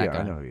he is. that Yeah, guy.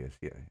 I know who he is.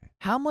 Yeah.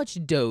 How much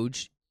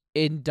Doge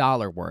in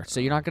dollar worth? So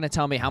you're not going to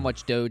tell me how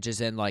much Doge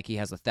is in, like he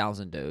has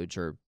 1,000 Doge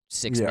or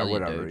 6 million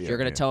whatever. Doge. Yeah, You're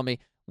going to tell me,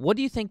 what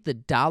do you think the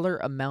dollar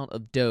amount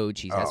of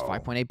Doge? He has Oh.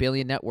 5.8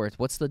 billion net worth.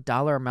 What's the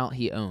dollar amount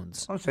he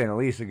owns? I'm saying at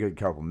least a good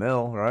couple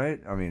mil, right?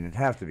 I mean, it'd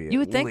have to be. You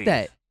would think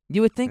that.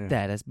 You would think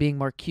that as being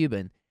Mark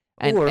Cuban.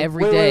 And Or,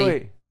 every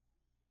day.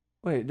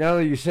 Wait, now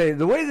that you say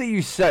the way that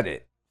you said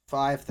it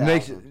 5,000.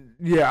 makes it.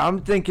 Yeah,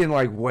 I'm thinking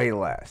like way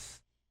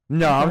less.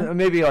 No, Okay.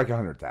 maybe like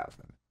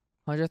 100,000.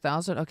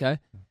 100,000? Okay.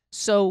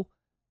 So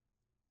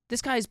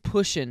this guy's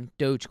pushing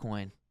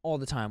Dogecoin all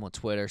the time on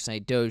Twitter,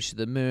 saying Doge to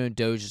the moon.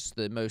 Doge is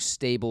the most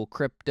stable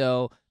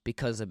crypto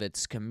because of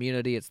its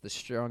community. It's the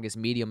strongest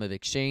medium of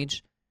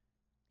exchange.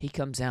 He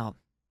comes out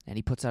and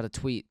he puts out a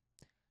tweet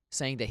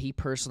saying that he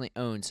personally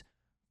owns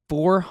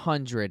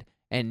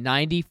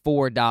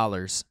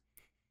 $494.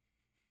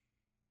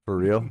 For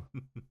real?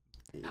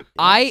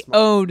 I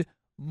own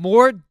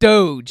more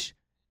Doge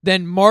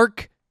than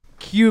Mark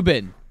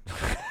Cuban,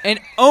 an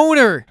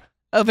owner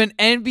of an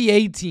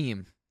NBA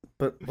team.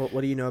 But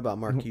what do you know about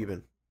Mark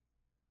Cuban?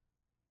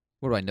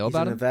 What do I know He's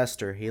about an him?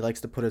 investor. He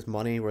likes to put his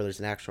money where there's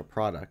an actual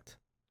product.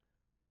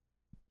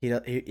 He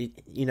a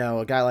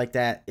guy like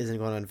that isn't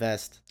going to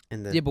invest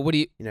in the But what do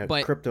you?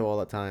 crypto all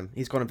the time.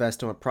 He's going to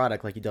invest in a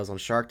product like he does on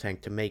Shark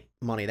Tank to make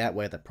money that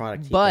way. That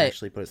product he can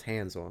actually put his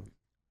hands on.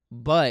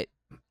 But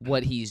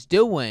what he's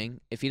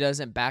doing, if he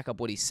doesn't back up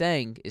what he's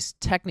saying, is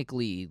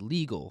technically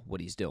illegal. What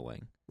he's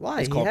doing.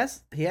 Why?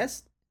 He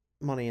has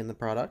money in the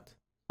product.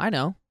 I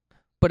know,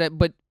 but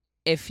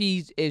if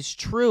he is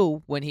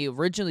true when he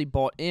originally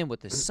bought in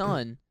with his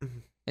son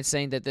and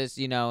saying that this,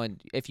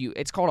 and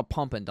it's called a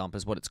pump and dump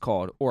is what it's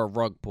called, or a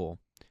rug pull.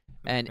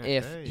 And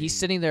if he's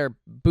sitting there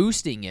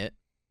boosting it,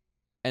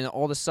 and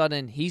all of a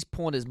sudden he's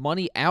pulling his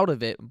money out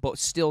of it, but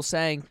still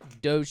saying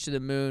Doge to the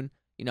moon,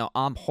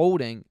 I'm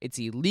holding, it's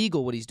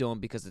illegal what he's doing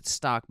because it's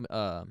stock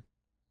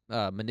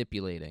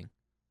manipulating.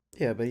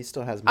 Yeah, but he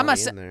still has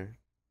money in there.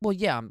 Well,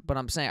 yeah, but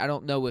I'm saying I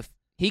don't know if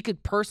he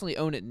could personally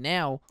own it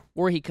now,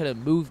 or he could have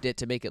moved it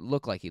to make it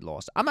look like he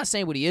lost. I'm not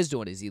saying what he is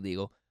doing is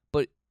illegal,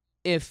 but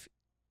if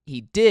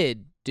he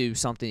did do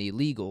something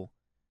illegal,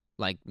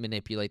 like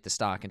manipulate the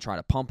stock and try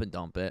to pump and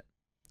dump it,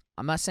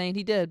 I'm not saying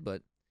he did,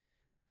 but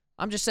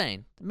I'm just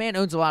saying the man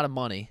owns a lot of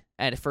money,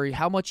 and for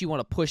how much you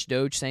want to push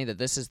Doge, saying that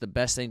this is the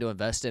best thing to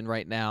invest in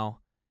right now,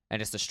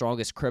 and it's the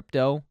strongest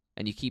crypto,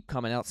 and you keep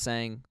coming out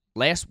saying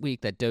last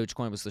week that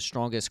Dogecoin was the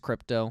strongest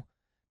crypto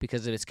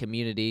because of its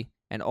community,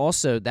 and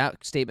also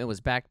that statement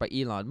was backed by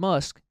Elon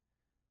Musk,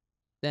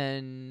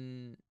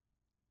 then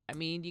I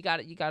mean you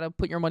got to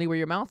put your money where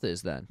your mouth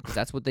is then, because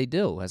that's what they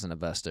do as an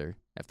investor.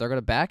 If they're going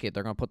to back it,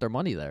 they're going to put their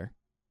money there.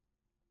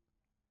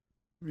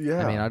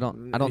 Yeah. I mean, I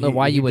don't know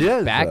why you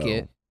would back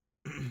it.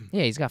 though.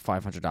 Yeah, he's got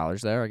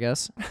 $500 there, I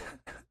guess.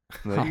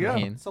 There you go.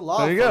 It's a lot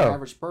There for you an go.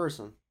 average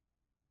person.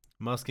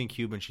 Musk and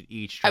Cuban should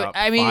each drop.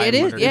 I mean, it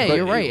is. Yeah,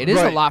 you're right. It is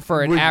a lot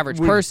for an average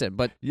person,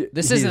 but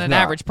this isn't an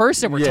average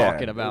person we're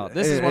talking about.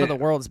 This is one of the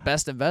world's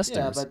best investors.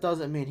 Yeah, but it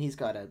doesn't mean he's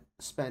got to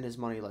spend his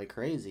money like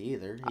crazy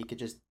either. He could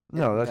just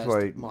that's invest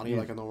why money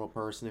like a normal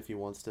person if he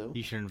wants to.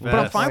 He should invest. But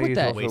I'm fine with He's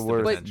that. also Waste the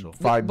worth potential.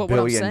 $5 But what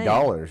I'm saying-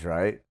 billion,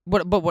 right?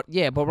 But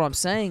what I'm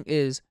saying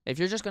is, if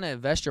you're just going to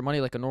invest your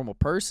money like a normal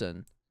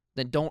person,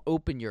 then don't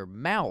open your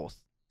mouth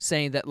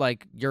saying that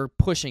like you're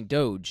pushing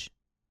Doge,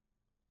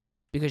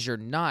 because you're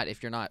not.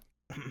 If you're not,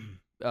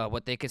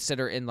 what they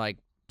consider in like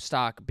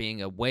stock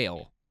being a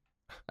whale,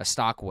 a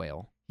stock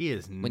whale. He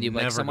is When you,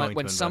 like, never someone- going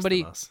when to invest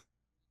somebody- in us.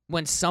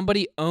 When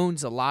somebody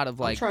owns a lot of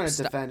like, I'm trying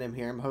to defend him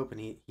here. I'm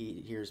hoping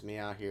he hears me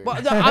out here. Well,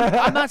 no,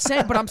 I'm not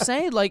saying, but I'm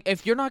saying like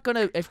if you're not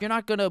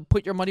gonna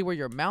put your money where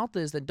your mouth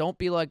is, then don't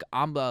be like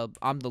I'm the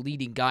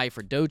leading guy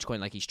for Dogecoin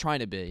like he's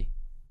trying to be,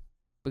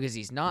 because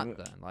he's not.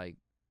 Then like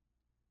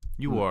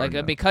You are.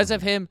 like because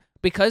of him,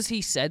 because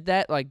he said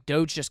that, like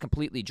Doge just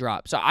completely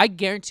dropped. So I'm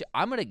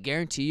gonna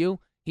guarantee you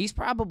he's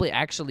probably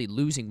actually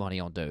losing money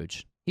on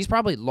Doge. He's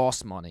probably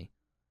lost money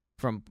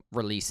from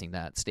releasing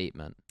that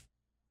statement.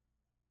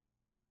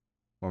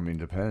 I mean,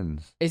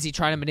 depends. Is he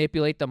trying to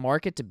manipulate the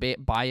market to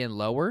buy in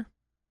lower?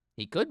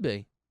 He could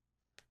be.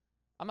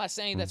 I'm not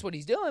saying that's what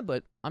he's doing,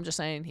 but I'm just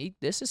saying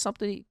this is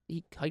something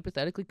he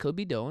hypothetically could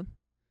be doing.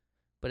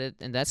 But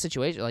in that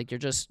situation, like you're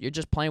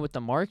just playing with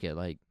the market.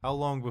 Like How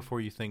long before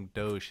you think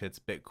Doge hits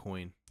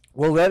Bitcoin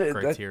Well, that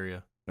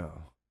criteria? no.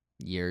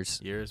 years,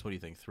 Years? What do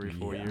you think?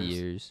 3-4 Yeah. years?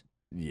 years,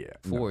 Yeah.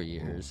 4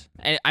 years.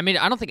 And, I mean,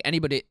 I don't think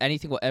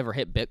anything will ever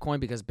hit Bitcoin,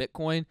 because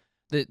Bitcoin,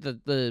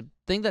 the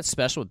thing that's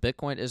special with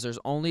Bitcoin is there's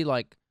only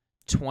like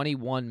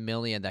 21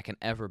 million that can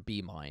ever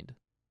be mined,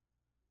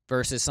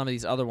 versus some of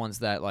these other ones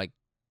that like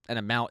an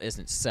amount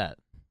isn't set.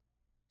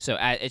 So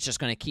it's just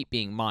going to keep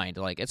being mined.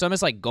 Like it's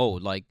almost like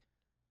gold. Like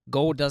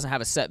gold doesn't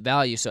have a set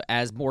value, so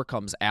as more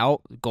comes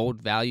out,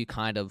 gold value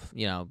kind of,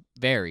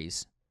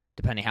 varies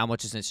depending how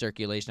much is in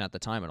circulation at the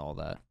time and all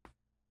that.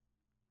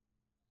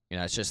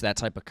 It's just that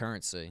type of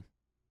currency.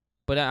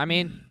 But I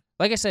mean,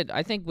 like I said,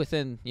 I think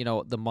within,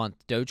 the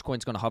month,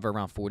 DogeCoin's going to hover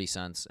around 40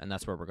 cents, and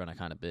that's where we're going to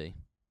kind of be.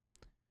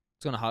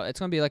 It's going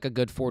to be like a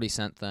good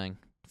 40-cent thing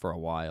for a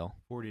while.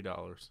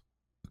 $40.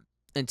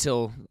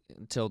 Until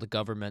the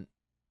government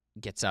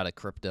gets out of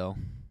crypto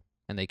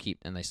and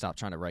they stop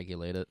trying to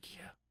regulate it.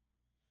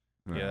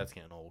 Yeah, that's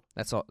getting old.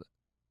 That's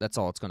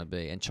all it's going to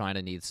be. And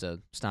China needs to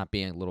stop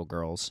being little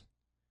girls.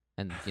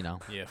 And,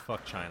 Yeah,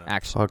 fuck China.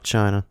 Fuck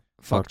China.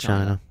 Fuck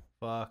China.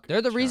 Fuck.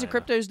 They're the China. reason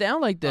crypto's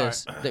down like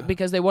this. Right.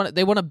 Because they want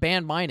to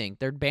ban mining.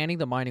 They're banning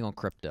the mining on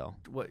crypto.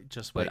 Wait,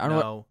 just But wait. I don't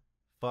No,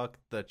 fuck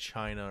the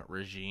China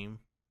regime.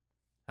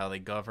 How they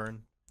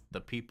govern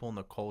the people and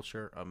the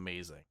culture,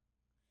 amazing.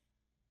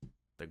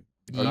 The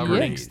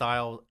governing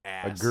style,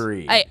 ass.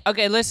 Agree. Hey,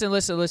 okay, listen.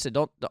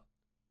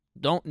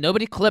 Don't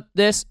nobody clip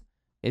this.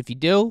 If you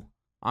do,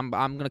 I'm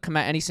gonna come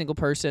at any single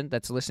person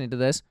that's listening to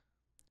this.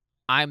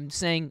 I'm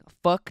saying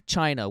fuck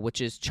China,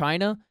 which is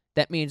China.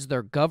 That means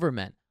their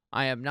government.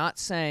 I am not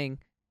saying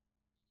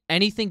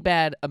anything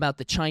bad about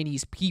the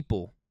Chinese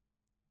people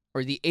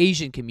or the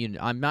Asian community.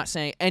 I'm not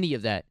saying any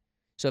of that.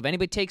 So if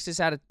anybody takes this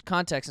out of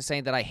context and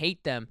saying that I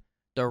hate them,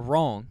 they're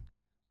wrong.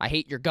 I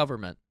hate your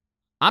government.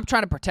 I'm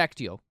trying to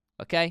protect you,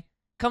 okay?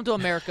 Come to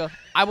America.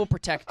 I will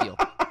protect you.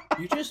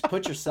 You just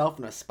put yourself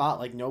in a spot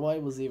like nobody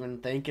was even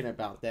thinking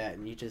about that,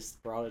 and you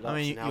just brought it up. I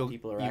mean, so now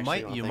people are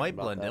actually you might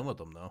blend in with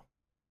them though.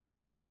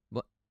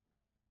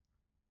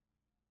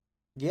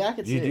 Yeah, I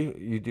could see it.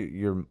 You do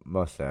your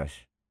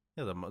mustache.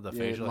 Yeah, the Yeah,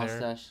 facial hair.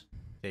 mustache.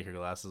 Take your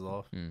glasses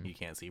off. You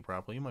can't see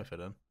properly. You might fit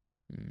in.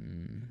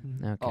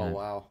 Okay. Oh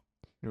wow.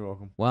 You're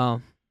welcome.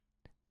 Well,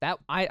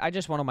 I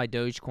just went on my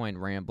Dogecoin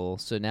ramble,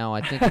 so now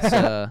I think it's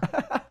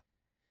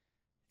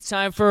it's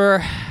time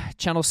for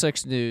Channel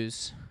 6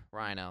 News,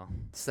 Rhino.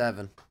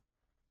 7.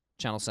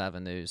 Channel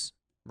 7 News,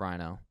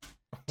 Rhino.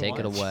 Take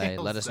it Why away.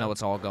 Channel Let us know 7?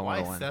 what's all going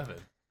Why on.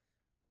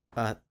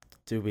 7?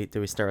 Do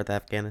we start with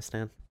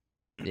Afghanistan?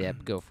 Yeah,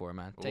 go for it,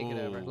 man. Take it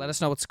over. Ooh. Let us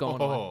know what's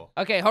going on. Oh.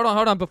 Okay, hold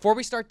on. Before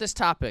we start this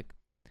topic,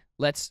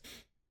 let's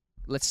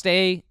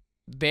stay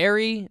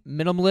very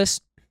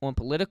minimalist on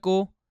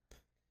political,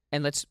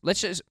 and let's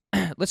just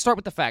let's start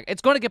with the fact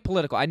it's going to get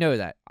political. I know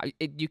that.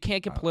 You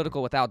can't get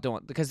political without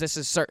doing, because this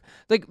is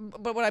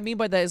but what I mean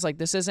by that is like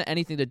this isn't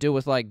anything to do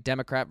with like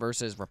Democrat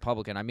versus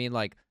Republican. I mean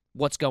like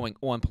what's going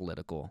on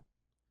political.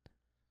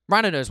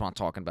 Rhino knows what I'm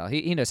talking about.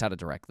 He knows how to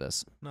direct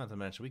this. Not to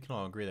mention, we can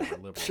all agree that we're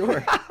liberal.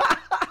 Sure.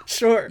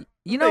 Sure.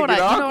 You know what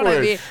I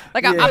mean?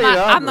 Like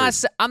Yeah.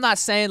 I'm not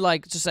saying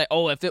like just say,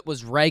 oh, if it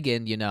was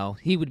Reagan,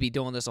 he would be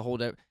doing this a whole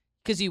different,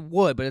 because he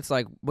would, but it's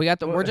like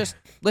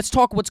let's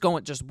talk what's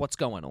going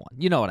on.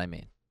 You know what I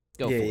mean?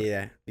 Go for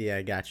it. Yeah,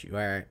 I got you.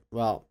 All right.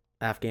 Well,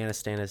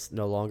 Afghanistan is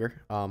no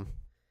longer.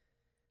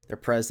 Their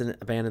president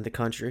abandoned the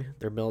country.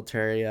 Their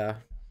military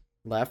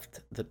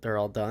left. They're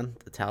all done.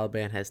 The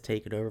Taliban has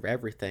taken over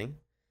everything.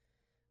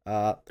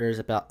 There's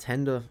about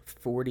 10 to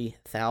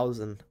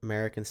 40,000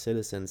 American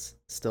citizens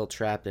still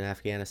trapped in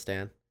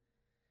Afghanistan.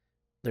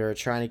 They're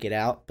trying to get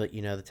out, but the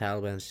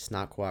Taliban's just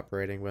not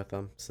cooperating with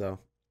them. So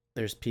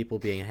there's people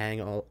being hung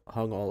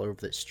all over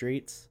the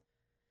streets.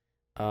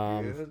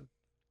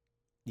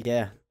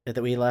 Yeah,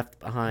 that we left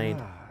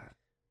behind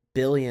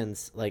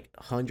billions, like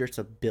hundreds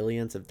of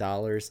billions of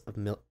dollars of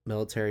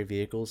military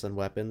vehicles and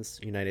weapons.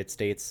 United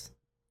States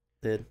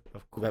did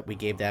that we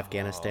gave to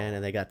Afghanistan,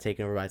 and they got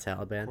taken over by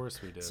Taliban. Of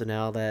course we did. So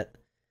now that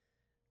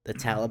the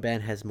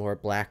Taliban has more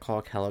Black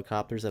Hawk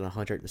helicopters in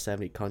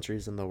 170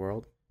 countries in the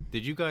world.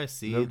 Did you guys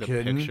see No the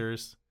kidding.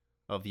 pictures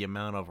of the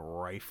amount of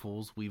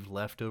rifles we've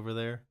left over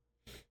there?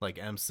 Like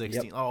M16.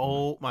 Yep.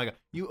 Oh my god.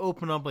 You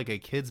open up like a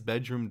kid's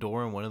bedroom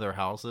door in one of their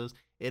houses,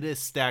 it is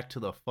stacked to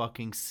the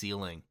fucking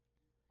ceiling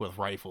with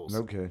rifles.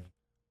 Okay.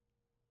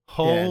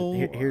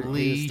 Holy here's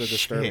the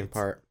disturbing shit.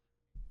 part.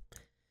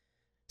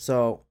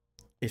 So,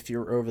 if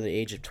you're over the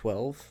age of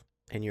 12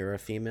 and you're a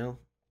female,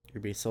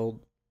 you're being sold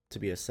to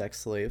be a sex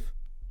slave.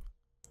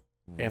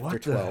 After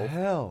what 12. the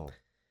hell?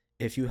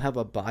 If you have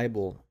a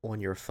Bible on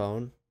your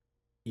phone,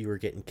 you are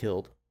getting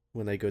killed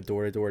when they go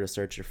door to door to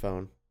search your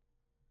phone.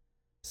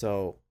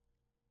 So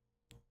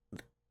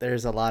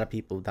there's a lot of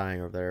people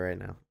dying over there right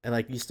now, and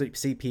like you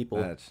see people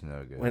That's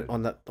no good.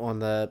 on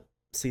the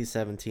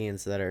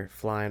C-17s that are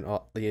flying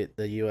off the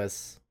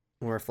U.S.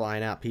 when we're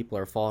flying out. People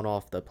are falling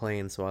off the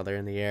planes while they're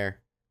in the air,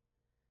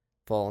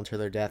 falling to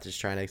their death just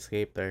trying to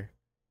escape there.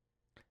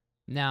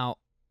 Now,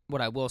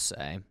 what I will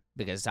say,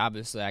 because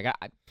obviously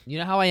you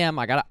know how I am.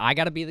 I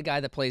gotta be the guy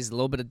that plays a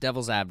little bit of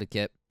devil's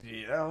advocate.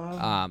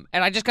 Yeah.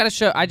 And I just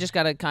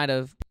gotta kind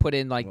of put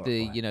in like What?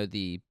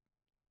 the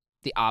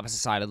opposite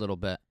side a little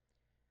bit.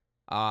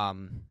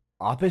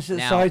 Opposite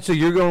now- side? So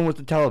you're going with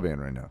the Taliban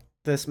right now?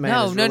 This man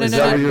No, is no, really Is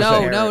that what you're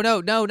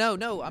saying?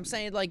 no.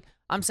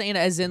 I'm saying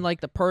as in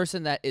like the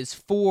person that is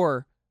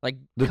for like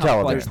The like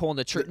Taliban. pulling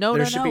the trigger. No.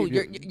 There should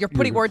be- You're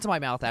putting words in my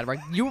mouth, Adam. Right?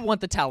 You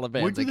want the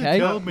Taliban, What did okay?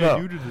 the Taliban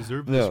No. do to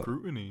deserve No. the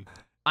scrutiny?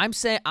 I'm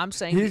saying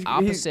He's- the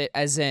opposite,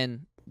 as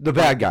in The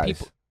bad like, guys.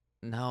 people.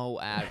 No,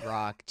 Ad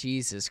Rock.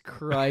 Jesus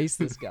Christ,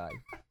 this guy.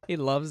 He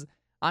loves.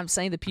 I'm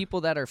saying the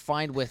people that are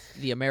fine with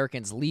the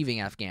Americans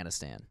leaving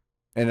Afghanistan.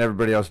 And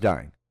everybody else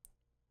dying.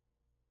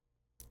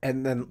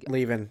 And then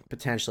leaving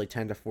potentially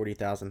 10 to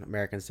 40,000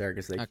 Americans there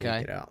because they Okay.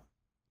 can't get out.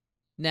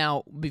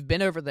 Now, we've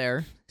been over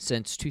there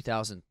since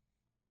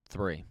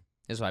 2003,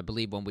 is I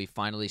believe when we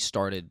finally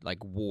started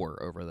like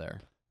war over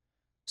there.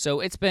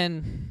 So it's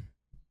been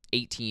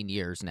 18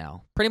 years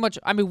now. Pretty much,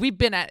 I mean, we've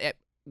been at it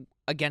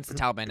against the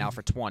Taliban now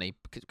for 20,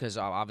 because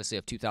obviously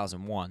of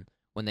 2001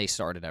 when they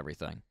started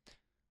everything.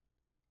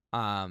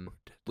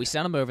 We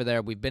sent them over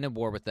there. We've been in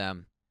war with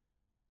them.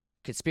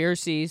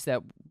 Conspiracies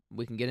that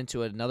we can get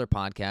into at another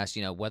podcast,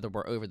 you know, whether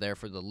we're over there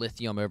for the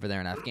lithium over there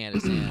in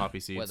Afghanistan, Poppy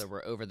seeds. whether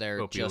we're over there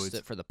Opioids.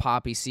 just for the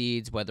poppy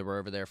seeds, whether we're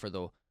over there for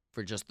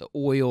just the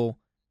oil,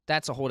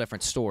 that's a whole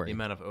different The story.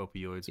 amount of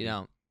opioids You we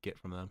know, get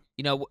from them.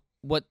 you know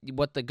what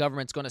the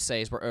government's going to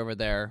say is we're over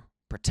there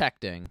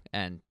protecting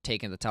and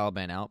taking the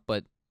Taliban out,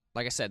 but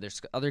like I said, there's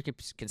other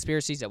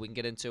conspiracies that we can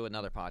get into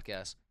another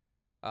podcast.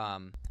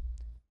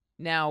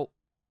 Now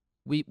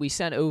we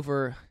sent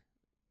over,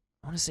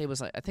 I want to say it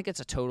was like, I think it's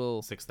a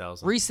total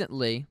 6,000.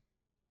 recently.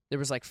 There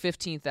was like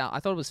 15,000. I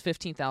thought it was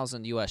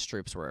 15,000 U.S.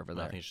 troops were over I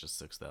there. think it's just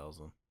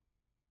 6,000.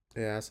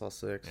 Yeah, I saw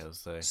 6. Yeah, let's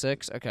say.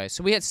 6. Okay,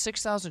 so we had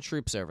 6,000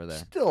 troops over there.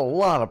 Still a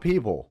lot of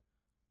people.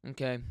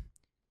 Okay,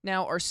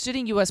 now our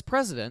sitting U.S.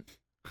 president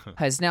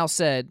has now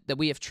said that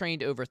we have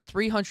trained over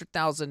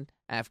 300,000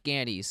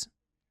 Afghanis.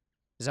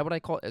 Is that what I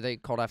call? Are they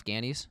called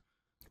Afghanis? Is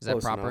that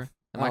Close proper? enough.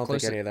 Am I I don't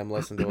close? think any of them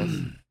listen to us.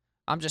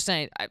 I'm just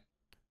saying,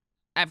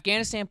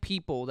 Afghanistan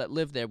people that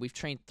live there, we've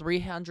trained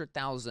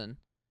 300,000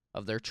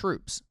 of their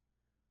troops.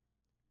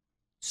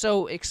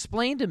 So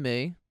explain to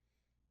me,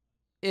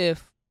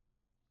 if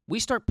we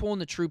start pulling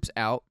the troops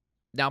out,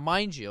 now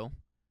mind you,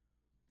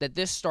 that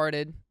this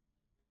started,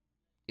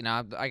 you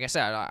know, like I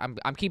said,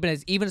 I'm keeping it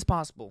as even as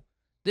possible.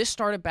 This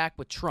started back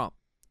with Trump.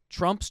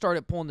 Trump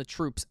started pulling the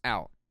troops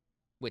out,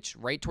 which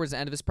right towards the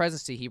end of his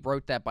presidency, he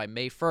wrote that by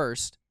May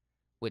 1st,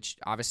 which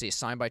obviously is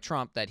signed by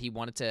Trump, that he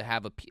wanted to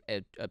have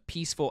a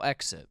peaceful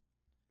exit.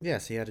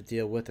 Yes, he had to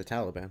deal with the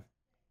Taliban.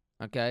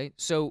 Okay,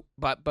 so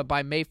but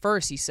by May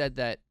 1st, he said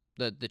that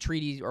the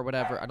treaty or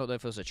whatever, I don't know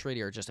if it was a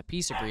treaty or just a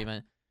peace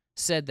agreement,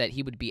 said that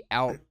he would be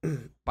out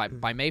by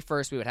May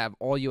 1st. We would have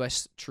all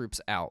U.S.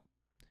 troops out.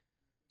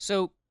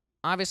 So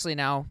obviously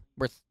now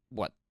we're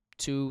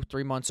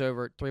 3 months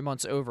over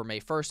May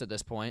 1st at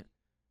this point,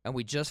 and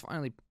we just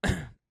finally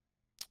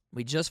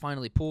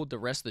pulled the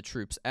rest of the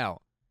troops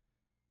out.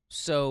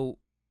 So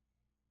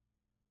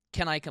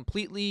I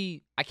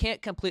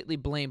can't completely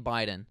blame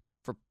Biden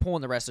for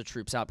pulling the rest of the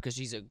troops out because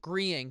he's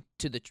agreeing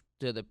to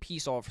the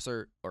peace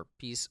offer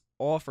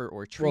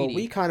or treaty. Well,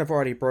 we kind of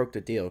already broke the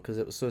deal because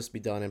it was supposed to be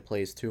done in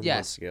place 2 Yes.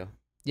 months ago.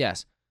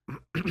 Yes.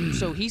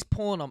 So he's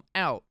pulling them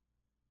out.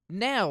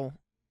 Now,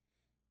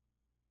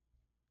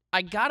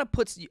 I gotta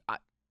put,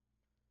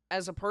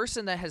 as a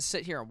person that has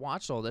sit here and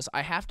watched all this,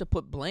 I have to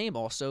put blame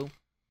also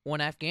on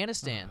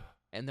Afghanistan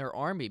and their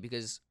army,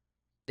 because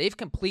they've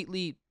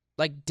completely,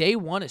 like, day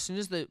one, as soon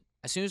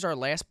as our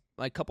last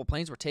like couple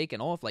planes were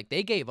taken off, like,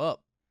 they gave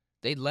up.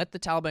 They let the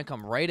Taliban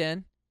come right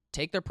in,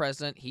 take their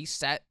president. He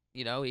sat,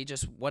 he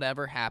just,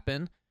 whatever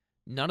happened.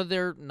 None of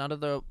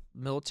the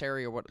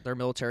military or what their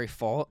military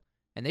fought,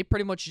 and they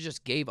pretty much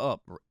just gave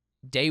up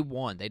day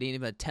one. They didn't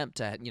even attempt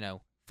to,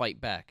 fight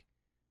back.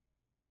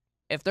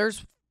 If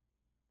there's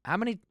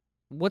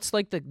what's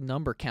like the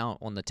number count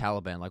on the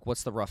Taliban? Like,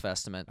 what's the rough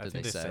estimate I that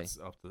think they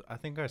say? I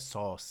think I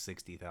saw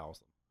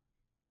 60,000.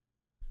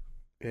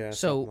 Yeah,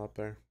 So- something up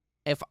there.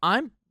 If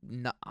I'm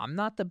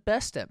not the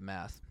best at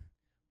math,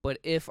 but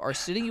if our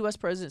sitting U.S.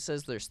 president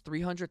says there's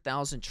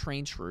 300,000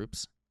 trained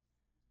troops,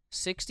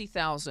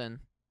 60,000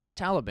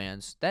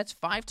 Talibans, that's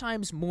 5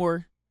 times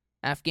more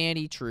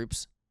Afghanistan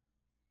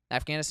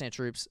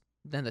troops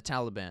than the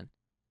Taliban.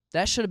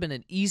 That should have been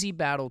an easy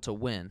battle to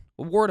win,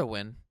 a war to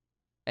win,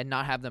 and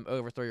not have them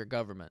overthrow your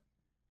government.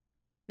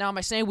 Now, am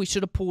I saying we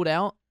should have pulled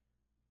out?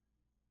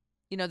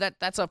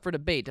 That's up for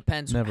debate.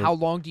 Depends. Never- How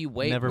long do you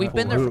wait? never We've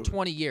been pull there for out.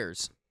 20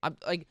 years. I'm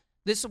like,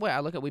 this is the way I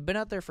look at it. We've been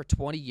out there for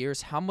 20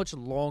 years. How much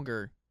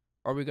longer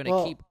are we going to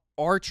Well, keep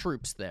our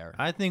troops there?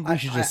 I think we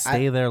should just I-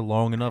 stay there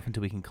long enough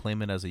until we can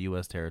claim it as a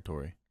U.S.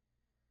 territory.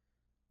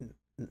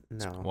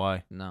 No.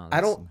 Why? No,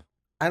 I that's-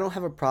 I don't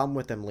have a problem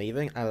with them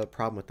leaving. I have a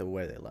problem with the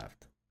way they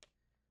left.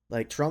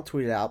 Like, Trump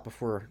tweeted out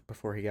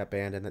before he got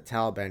banned, and the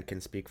Taliban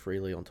can speak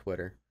freely on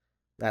Twitter.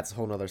 That's a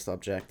whole nother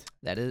subject.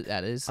 That is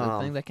the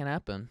thing that can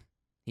happen.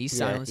 He's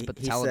silenced, but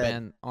the he Taliban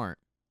said- aren't.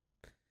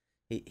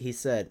 He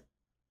said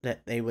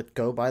that they would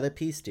go by the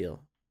peace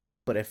deal,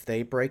 but if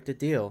they break the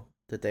deal,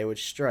 that they would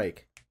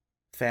strike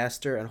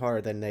faster and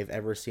harder than they've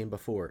ever seen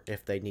before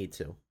if they need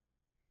to.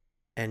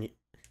 And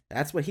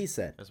that's what he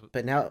said.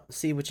 But now,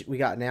 see what we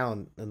got now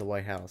in the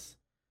White House.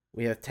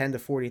 We have 10 to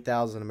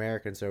 40,000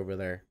 Americans over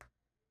there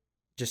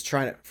just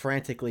trying to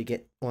frantically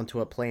get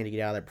onto a plane to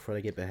get out of there before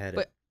they get beheaded.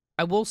 But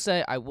I will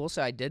say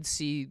I did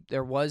see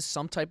there was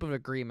some type of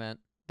agreement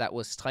that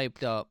was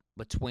typed up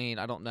between,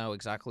 I don't know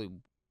exactly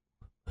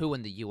who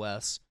in the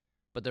U.S.,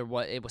 but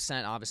it was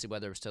sent, obviously,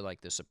 whether it was to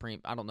like the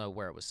Supreme, I don't know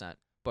where it was sent,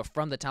 but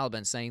from the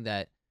Taliban saying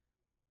that,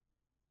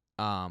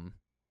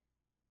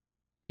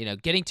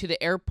 getting to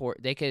the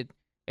airport, they could,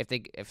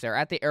 if they're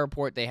at the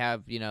airport, they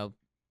have,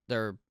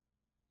 their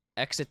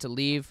exit to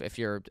leave. If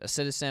you're a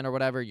citizen or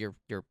whatever, you're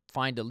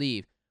fine to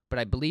leave. But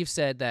I believe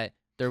said that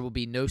there will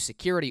be no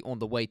security on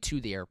the way to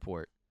the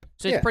airport.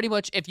 So it's pretty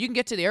much, if you can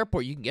get to the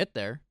airport, you can get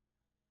there.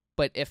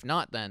 But if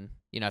not, then,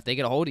 if they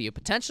get a hold of you,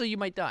 potentially you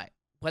might die.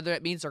 Whether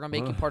it means they're going to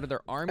make you part of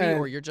their army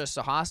or you're just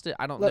a hostage,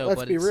 I don't know.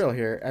 Let's be real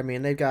here. I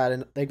mean, they've got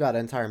an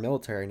entire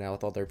military now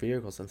with all their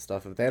vehicles and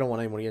stuff. If they don't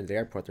want anyone to get into the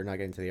airport, they're not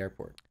getting to the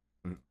airport.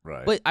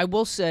 Right. But I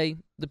will say,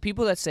 the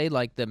people that say,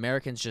 like, the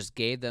Americans just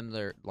gave them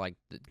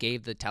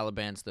gave the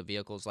Talibans the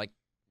vehicles, like,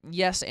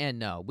 yes and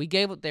no.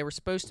 They were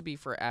supposed to be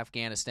for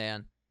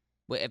Afghanistan.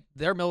 But if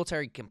their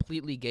military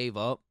completely gave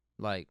up,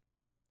 like,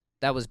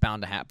 that was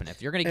bound to happen.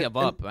 If you're going to give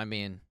up, I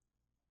mean...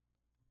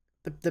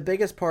 The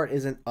biggest part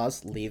isn't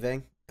us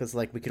leaving, because,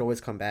 like, we could always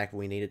come back if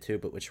we needed to,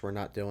 but which we're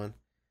not doing.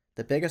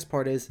 The biggest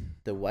part is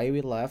the way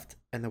we left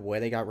and the way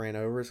they got ran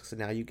over, because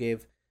now you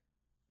gave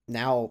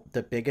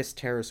the biggest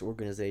terrorist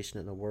organization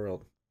in the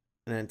world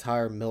an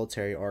entire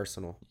military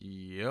arsenal.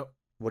 Yep.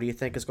 What do you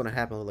think is going to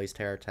happen with these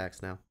terror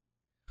attacks now?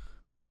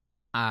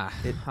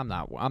 I'm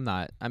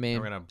not. I mean,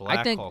 we're gonna have Black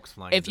I think Hawks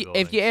flying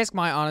if you ask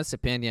my honest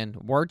opinion,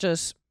 we're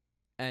just,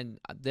 and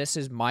this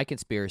is my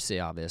conspiracy,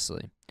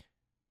 obviously,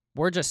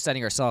 we're just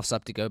setting ourselves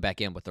up to go back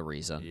in with a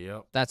reason.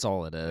 Yep. That's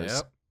all it is.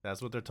 Yep.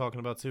 That's what they're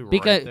talking about too.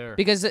 Because right there.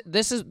 because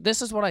this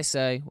is what I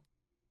say.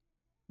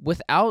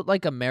 Without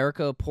like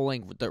America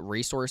pulling the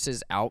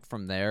resources out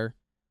from there,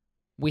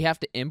 we have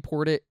to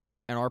import it,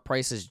 and our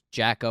prices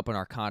jack up, and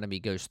our economy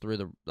goes through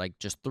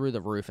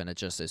the roof, and it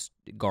just is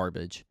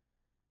garbage.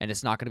 And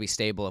it's not going to be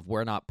stable if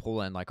we're not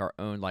pulling like our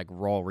own like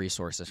raw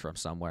resources from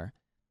somewhere.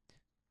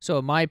 So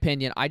in my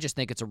opinion, I just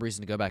think it's a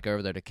reason to go back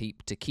over there to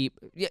keep.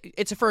 Yeah,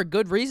 it's for a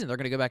good reason. They're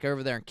going to go back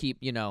over there and keep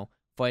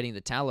fighting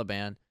the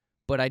Taliban.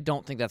 But I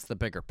don't think that's the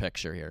bigger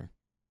picture here.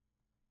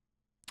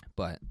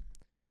 But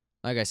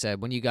like I said,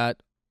 when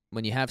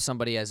you have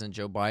somebody as in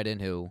Joe Biden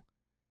who,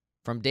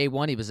 from day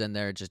one he was in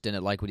there, just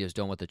didn't like what he was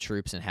doing with the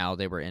troops and how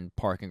they were in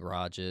parking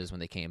garages when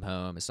they came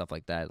home and stuff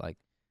like that. Like,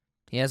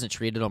 he hasn't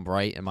treated them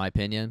right, in my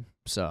opinion.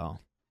 So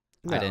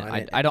No,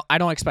 I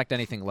don't expect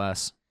anything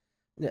less.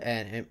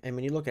 And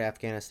when you look at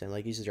Afghanistan,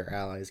 like, these are your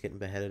allies getting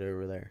beheaded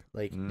over there.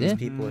 Like, Mhm. these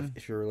people,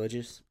 if you're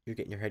religious, you're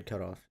getting your head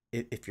cut off.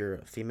 If you're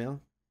a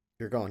female,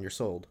 you're gone. You're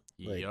sold.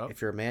 Like, Yep.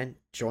 if you're a man,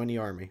 join the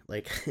army.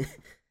 Like,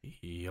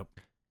 Yep.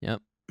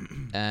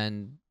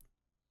 And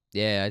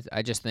yeah,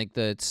 I just think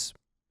that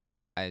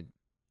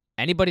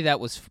anybody that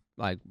was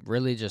like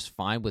really just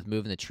fine with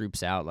moving the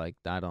troops out, like,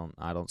 I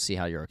don't see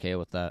how you're okay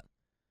with that.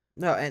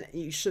 no, and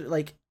you should,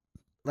 like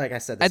I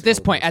said, At this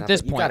point, you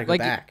gotta go like,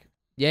 back.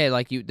 Yeah,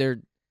 like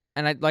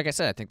like I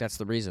said, I think that's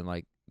the reason.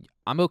 Like,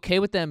 I'm okay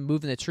with them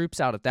moving the troops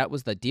out if that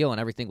was the deal and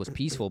everything was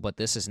peaceful, but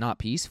this is not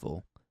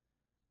peaceful.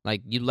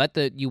 Like,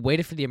 you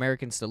waited for the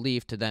Americans to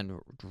leave to then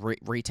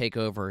retake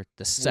over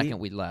the second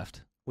we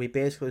left. We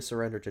basically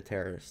surrendered to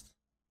terrorists.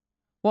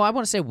 Well, I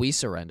want to say we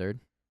surrendered.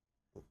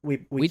 We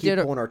keep did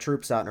pulling our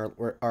troops out,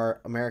 and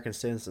our American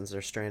citizens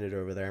are stranded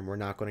over there, and we're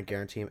not going to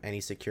guarantee them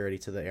any security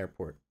to the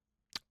airport.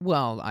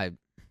 Well, I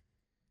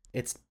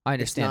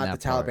understand It's that not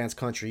the part. Taliban's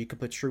country. You can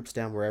put troops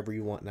down wherever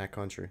you want in that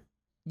country.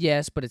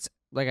 Yes, but it's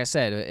like I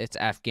said, it's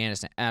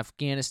Afghanistan.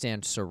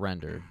 Afghanistan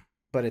surrendered.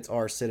 But it's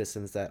our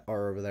citizens that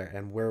are over there,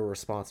 and we're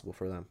responsible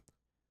for them.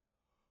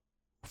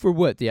 For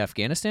what? The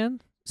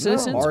Afghanistan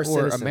citizens Our or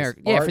citizens.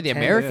 America? Yeah, Our for the 10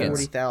 to Americans.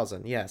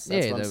 40,000. Yes,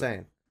 that's Yeah, what I'm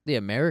saying. The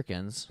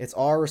Americans. It's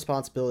our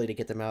responsibility to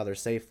get them out of there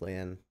safely,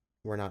 and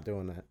we're not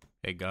doing that.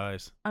 Hey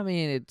guys, I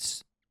mean,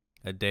 it's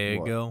a day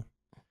What? ago,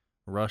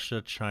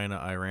 Russia, China,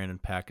 Iran,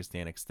 and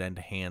Pakistan extend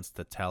hands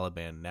to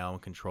Taliban, now in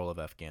control of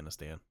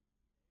Afghanistan.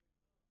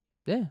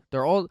 yeah.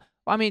 They're all.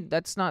 I mean,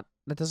 that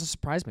doesn't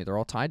surprise me. They're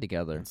all tied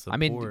together. And I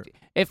mean, support.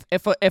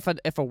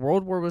 if a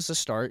world war was to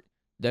start,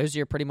 those are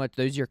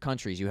your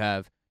countries. You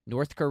have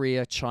North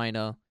Korea,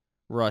 China,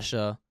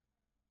 Russia,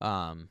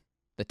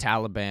 the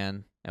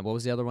Taliban, and what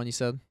was the other one you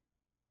said?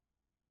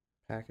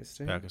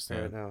 Pakistan? Pakistan.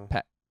 Or no.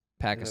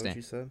 Pakistan. Is that what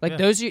you said?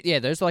 Like Yeah.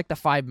 those are like the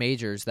five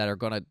majors that are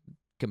gonna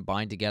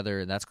combine together,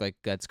 and that's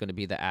gonna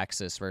be the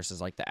Axis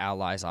versus like the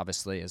Allies.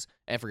 Obviously, is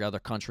every other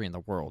country in the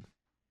world,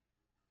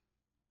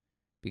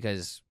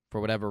 because for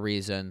whatever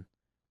reason,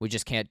 we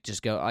just can't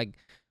just go like,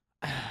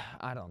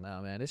 I don't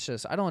know, man. It's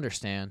just I don't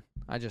understand.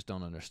 I just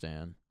don't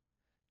understand.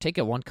 Take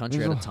it one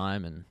country at a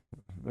time, and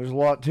There's a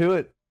lot to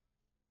it.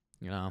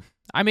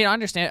 I mean, I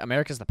understand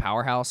America's the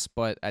powerhouse,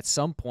 but at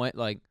some point,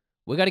 like,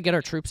 we got to get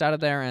our troops out of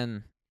there,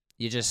 and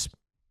you just.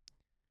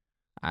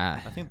 I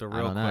think the I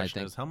real don't know,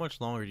 question is, how much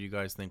longer do you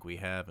guys think we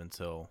have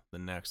until the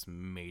next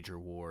major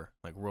war,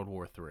 like World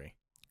War III,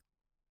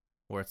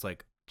 where it's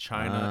like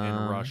China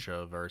and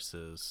Russia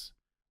versus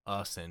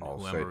us and I'll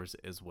whoever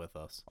is with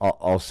us?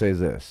 I'll say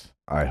this.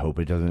 I hope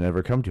it doesn't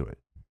ever come to it.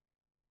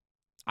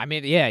 I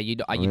mean, yeah, you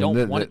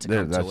don't want it to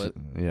come to it.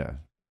 Yeah.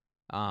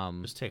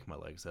 Just take my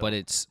legs out. But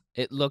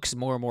it looks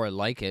more and more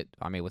like it.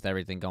 I mean, with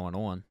everything going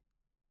on,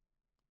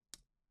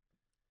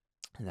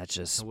 and that's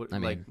just. So what, I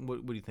mean, what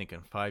are you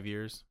thinking? 5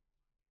 years?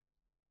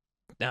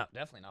 no,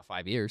 definitely not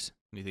 5 years.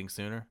 Do you think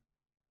sooner?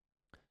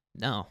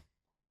 No,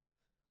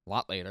 a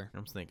lot later.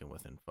 I'm thinking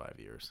within 5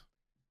 years.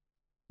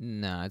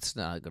 No, it's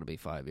not gonna be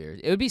 5 years.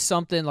 It would be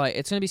something like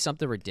it's gonna be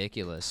something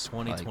ridiculous.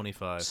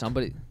 2025. Like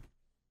somebody.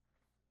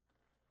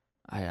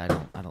 I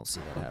don't see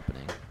that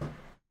happening.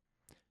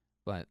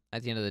 But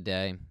at the end of the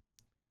day,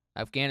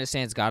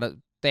 Afghanistan's got to.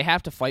 They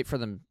have to fight for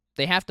them.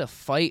 They have to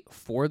fight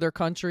for their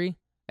country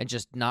and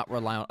just not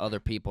rely on other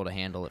people to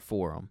handle it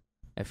for them.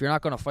 If you're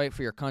not going to fight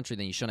for your country,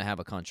 then you shouldn't have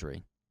a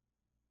country.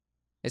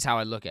 Is how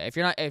I look at it.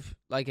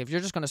 If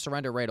you're just going to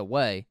surrender right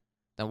away,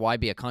 then why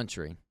be a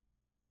country?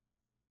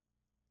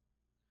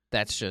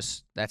 That's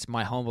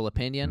my humble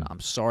opinion. I'm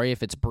sorry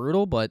if it's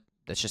brutal, but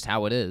that's just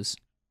how it is.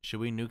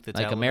 Should we nuke the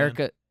Like Taliban?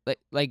 America,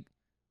 like.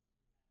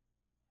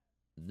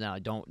 No,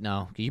 don't.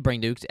 No, you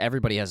bring nukes.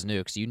 Everybody has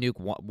nukes. You nuke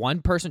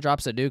one person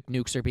drops a nuke.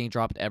 Nukes are being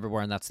dropped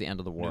everywhere, and that's the end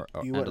of the war.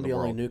 You wouldn't be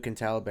only nuking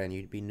Taliban.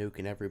 You'd be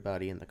nuking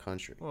everybody in the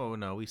country. Oh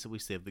no, we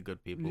save the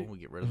good people. We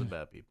get rid of the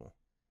bad people.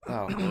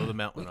 Oh, Blow the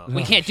mountain up.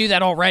 We can't do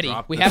that already.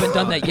 We haven't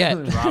done that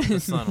yet. Drop the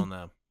sun on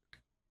them.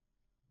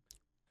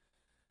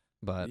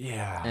 But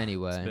Yeah.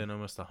 anyway, It's been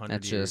almost 100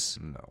 that's years.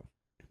 just No.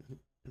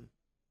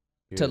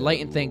 to Yeah,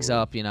 lighten things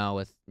Lord. up.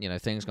 With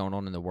things going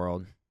on in the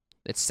world.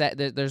 It's sad.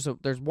 There's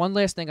one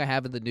last thing I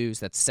have in the news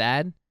that's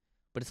sad,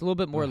 but it's a little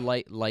bit more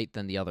light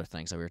than the other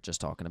things that we were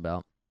just talking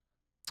about.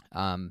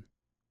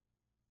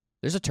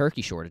 There's a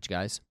turkey shortage,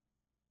 guys.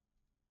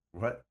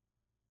 What?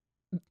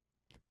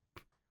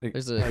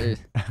 There's a.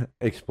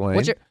 Explain.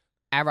 What's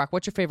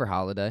your favorite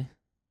holiday?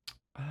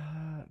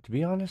 To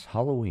be honest,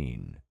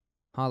 Halloween.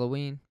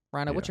 Halloween.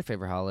 Rhino, what's Yeah. your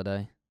favorite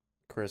holiday?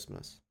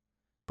 Christmas.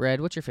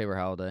 Brad, what's your favorite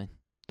holiday?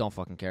 Don't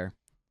fucking care.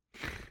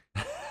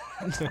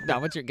 No,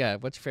 what's your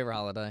favorite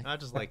holiday? I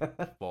just like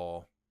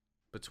fall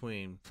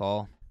between.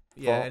 Fall.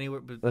 Yeah, Fall. anywhere,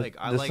 but That's- like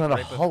I that's like not a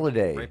right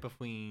holiday. right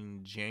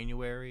between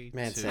January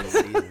Man, to said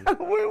season. What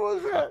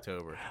was that?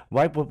 October.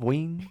 Wipe up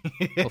ween.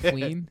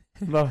 Between.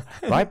 No,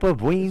 wipe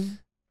up ween.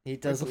 He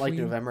doesn't like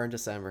between- November and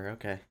December.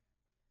 Okay.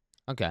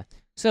 Okay.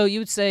 So you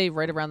would say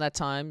right around that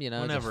time,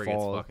 Whenever it just gets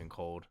fall. fucking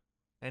cold,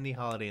 any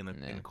holiday in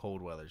Yeah.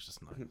 cold weather is just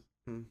not.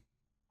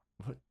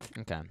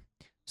 Okay.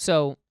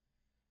 So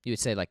you would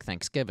say like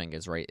Thanksgiving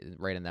is right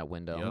in that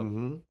window. Yep.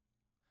 Mm-hmm.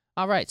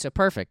 All right, so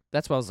perfect.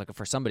 That's what I was looking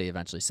for. Somebody to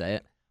eventually say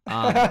it.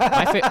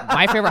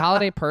 My favorite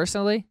holiday,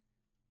 personally,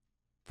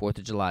 4th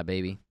of July,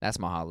 baby. That's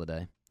my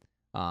holiday.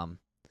 Well,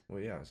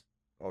 yeah.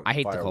 I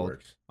hate the cold.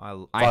 I I hate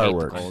the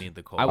Fireworks. cold. need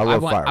the cold. I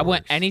love want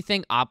fireworks.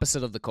 anything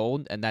opposite of the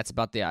cold, and that's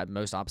about the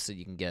most opposite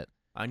you can get.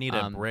 I need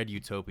a um, bread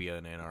utopia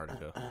in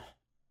Antarctica.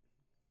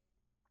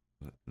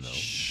 No.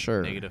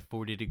 Sure. Negative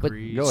 40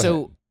 degrees. Go So,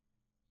 ahead.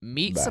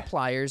 meat Bah.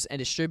 suppliers and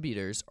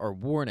distributors are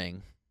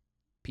warning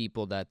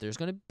people that there's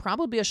going to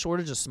probably be a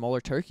shortage of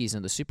smaller turkeys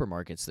in the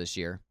supermarkets this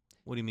year.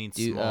 What do you mean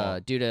Due small?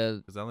 to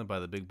Because I only buy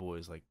the big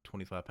boys, like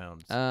 25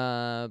 pounds.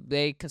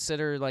 they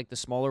consider like the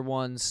smaller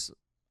ones,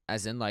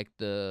 as in like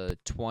the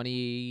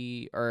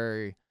 20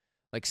 or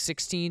like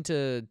 16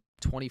 to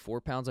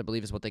 24 pounds, I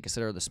believe is what they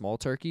consider the small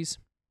turkeys.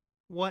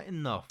 What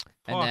in the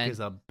And fuck then is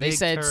a big They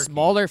said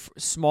turkey?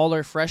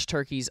 smaller fresh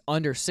turkeys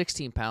under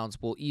 16 pounds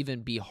will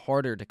even be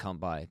harder to come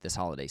by this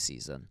holiday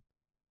season.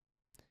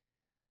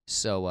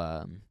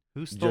 So,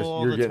 Who stole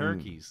all you're the getting-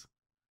 turkeys?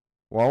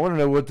 Well, I want to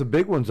know what the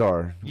big ones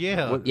are.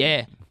 Yeah. What-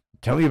 yeah.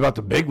 Tell me about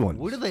the big ones.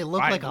 What do they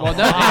look I- like? well, no,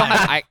 they don't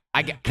have,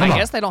 I Come on.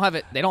 guess they don't have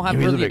it. They don't have Give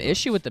me the really an big ones.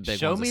 issue with the big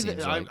Show ones. me it the.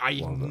 seems like. I've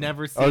Well,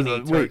 never oh, seen the- a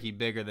wait. turkey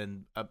bigger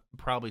than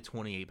probably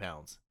 28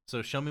 pounds.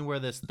 So show me where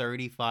this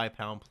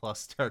 35-pound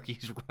plus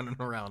turkey's running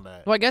around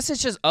at. Well, I guess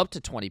it's just up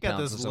to 20 You got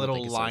pounds. this is what they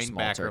little consider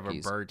small linebacker of a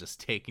turkeys. bird just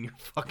taking your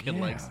fucking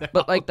Yeah. legs out.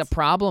 But like the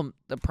problem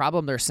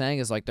they're saying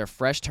is like their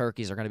fresh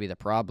turkeys are going to be the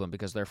problem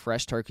because their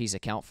fresh turkeys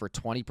account for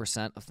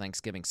 20% of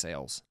Thanksgiving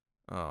sales.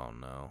 Oh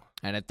no.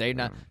 And if they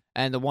not,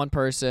 and the one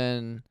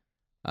person,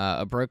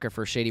 a broker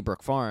for Shady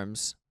Brook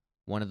Farms,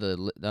 one of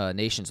the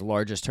nation's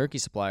largest turkey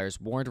suppliers,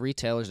 warned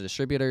retailers and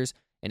distributors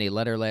in a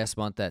letter last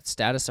month that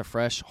status of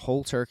fresh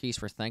whole turkeys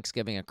for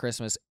Thanksgiving and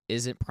Christmas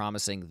isn't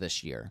promising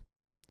this year.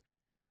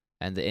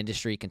 And the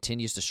industry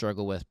continues to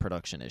struggle with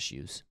production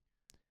issues.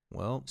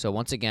 Well, So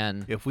once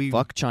again, if we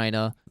fuck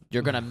China.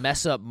 You're going to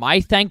mess up my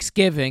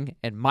Thanksgiving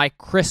and my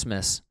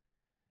Christmas.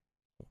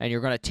 And you're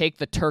going to take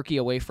the turkey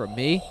away from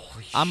me.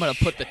 I'm going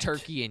to put the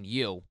turkey in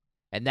you.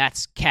 And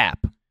that's cap.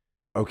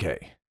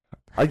 Okay.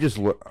 I just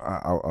look.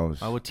 I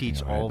was. I would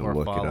teach you know, I had all of to our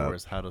look it up.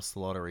 followers how to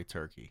slaughter a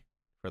turkey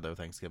for their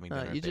Thanksgiving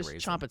dinner. You if they just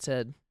raise chomp them. its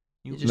head.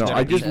 You just No, don't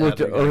I do just that.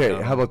 looked at. Have them Okay,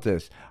 done. how about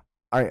this?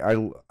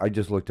 I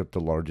just looked up the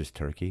largest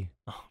turkey.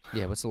 Oh,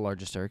 Yeah, what's the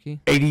largest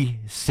turkey?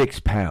 86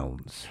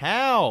 pounds.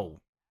 how?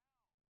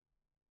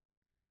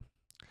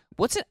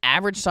 What's an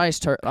average size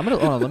turkey? I'm gonna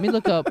hold on. Let me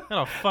look up.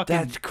 Not a fucking.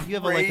 That's You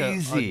have like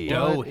crazy. a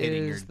dough What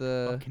hitting your is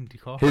the- fucking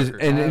car.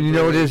 And you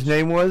know what his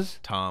name was?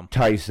 Tom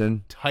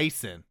Tyson.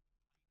 Tyson.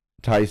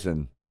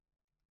 Tyson.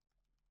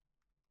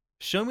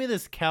 Show me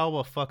this cow of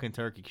a fucking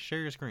turkey. Share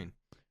your screen.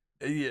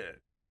 Yeah.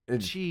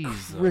 It's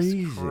Jesus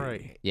crazy.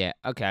 Christ. Yeah.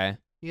 Okay.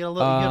 You have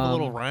a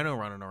little rhino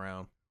running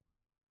around.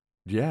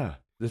 Yeah.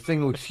 This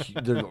thing looks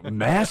they're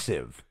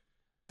massive.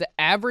 The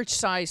average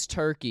size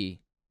turkey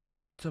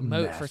It's a for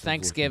massive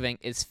Thanksgiving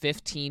is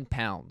 15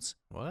 pounds.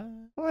 What?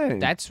 looking-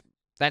 That's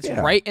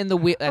Yeah. right in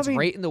the That's mean-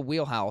 right in the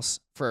wheelhouse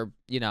for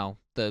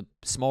the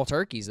small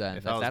turkeys. Then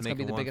If I was that's gonna be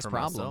making the one biggest for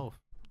problem. myself,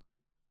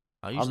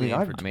 I usually mean,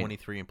 aim for I mean-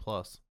 23 and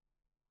plus.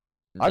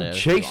 I've Yeah,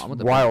 chased I'm with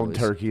the big wild boys.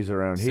 turkeys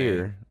around Same.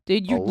 here.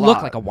 Dude, you a look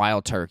lot. like a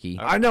wild turkey.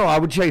 I know. I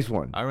would chase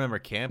one. I remember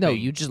camping. No,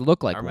 you just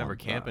look like I remember one.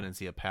 camping and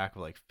see a pack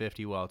of like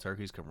 50 wild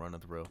turkeys come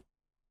running through.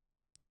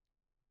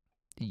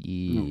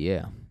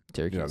 Yeah,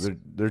 turkeys. Yeah,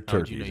 they're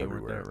How'd you know turkeys you weren't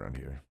everywhere there? around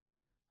here.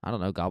 I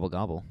don't know. Gobble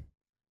gobble.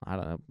 I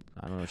don't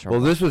know. Well,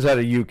 this was out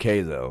of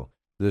UK though.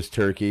 This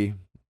turkey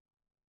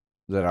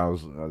that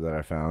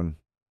I found,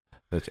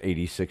 that's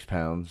 86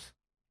 pounds.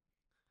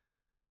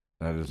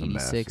 That is a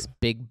 86 massive.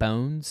 big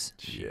bones.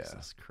 Yeah.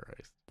 Jesus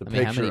Christ. The I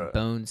mean, how many picture-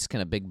 bones can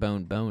a big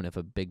bone if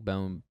a big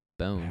bone?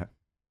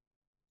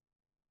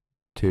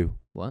 Two.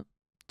 What?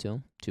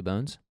 Two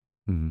bones?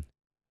 Mm-hmm.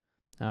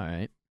 All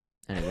right.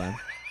 Anyway,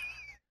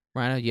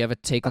 Rhino, you have a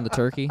take on the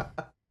turkey?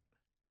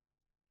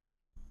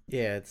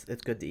 Yeah, it's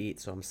good to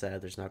eat, so I'm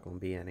sad there's not going to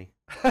be any.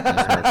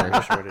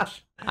 That's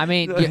Shortage. I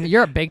mean,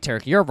 you're a big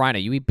turkey. You're a rhino.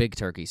 You eat big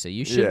turkey, so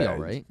you should be Yeah. all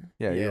right.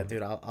 Yeah, Yeah, you-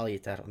 dude, I'll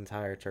eat that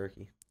entire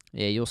turkey.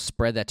 Yeah, you'll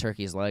spread that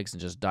turkey's legs and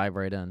just dive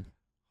right in.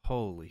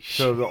 Holy shit.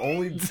 So the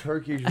only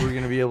turkeys we're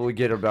going to be able to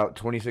get are about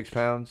 26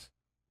 pounds.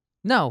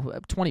 No,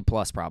 20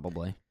 plus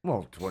probably.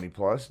 Well, 20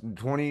 plus.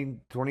 20,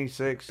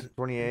 26,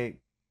 28,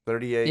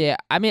 38. Yeah,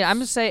 I mean, I'm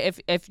gonna say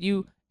if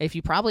you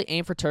probably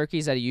aim for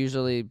turkeys that are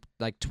usually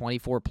like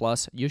 24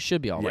 plus, you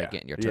should be all right Yeah,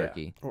 getting your yeah.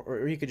 turkey.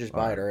 Or you could just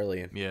buy it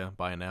early. And, Yeah,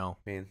 by now.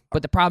 I mean,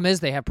 But the problem is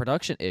they have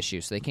production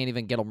issues, so they can't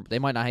even get them. They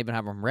might not even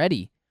have them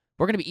ready.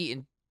 We're gonna be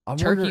eating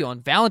turkey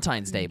on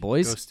Valentine's Day, Go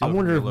boys. steal I from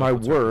wonder your if my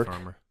local turkey work-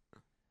 farmer.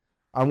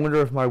 I wonder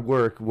if my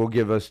work will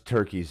give us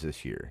turkeys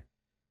this year.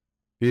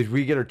 Because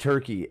we get a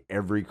turkey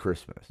every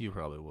Christmas. You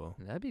probably will.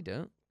 That'd be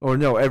dope. Or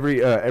no, every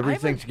haven't-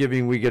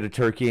 Thanksgiving we get a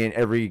turkey, and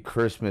every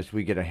Christmas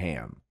we get a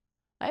ham.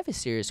 I have a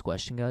serious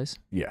question, guys.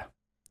 Yeah.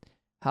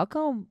 How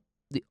come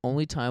the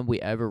only time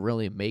we ever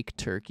really make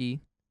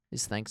turkey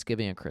is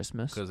Thanksgiving and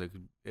Christmas? Because it's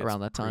Around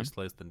that time?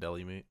 pre-sliced than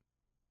deli meat.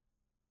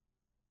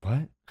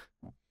 What?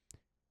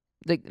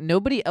 Like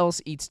nobody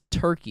else eats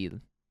turkey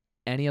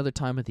any other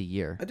time of the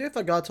year. I do if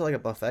I got to like a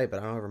buffet,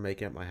 but I don't ever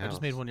make it at my house. I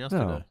just made one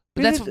yesterday.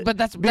 But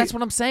that's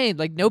what I'm saying.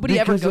 Like nobody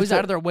ever because goes it's out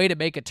a- of their way to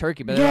make a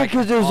turkey. But Yeah, they're like,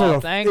 'cause there's "Oh, a- it's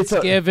a-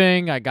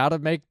 Thanksgiving. I gotta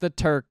make the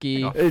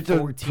turkey. It's a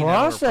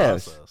 14-hour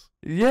process.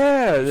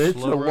 Yeah, it's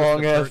Slow a roast the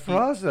long ass turkey.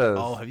 process.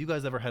 Oh, have you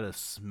guys ever had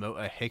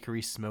a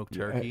hickory smoked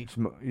turkey?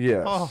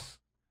 Yes. Oh,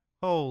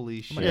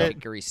 holy I'm gonna shit!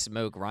 hickory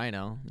smoke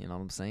rhino. You know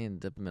what I'm saying?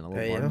 Dip them in a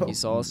little Hey, yo. barbecue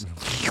sauce.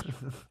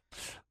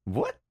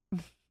 What?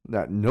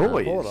 That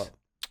noise. Hold up.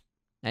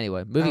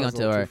 Anyway, moving on That was a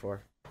to little our.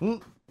 too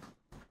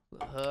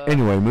far.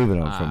 Anyway,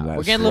 moving on from that.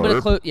 We're getting a little bit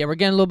slurp. close. Yeah, we're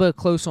getting a little bit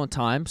close on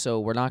time, so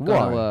we're not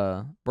gonna.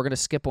 Why? We're gonna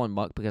skip on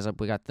Muck because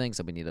we got things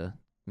that we need to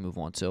move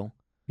on to.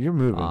 You're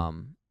moving.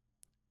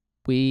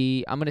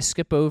 I'm gonna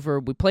skip over.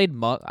 We played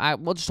Muck.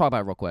 We'll just talk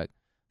about it real quick.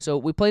 So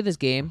we played this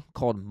game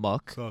called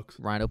Muck. Sucks.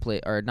 Rhino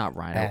played, or not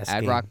Rhino. Ass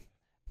Adrock. game.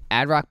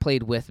 Adrock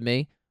played with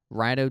me.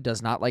 Rhino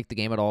does not like the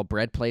game at all.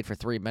 Bread played for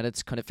 3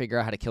 minutes, couldn't figure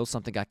out how to kill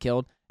something, got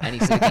killed, and he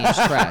said the game's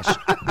trash.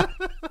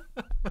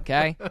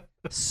 Okay,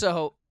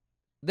 so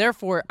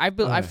therefore, I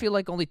feel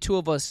like only two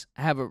of us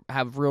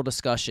have real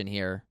discussion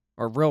here,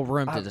 or real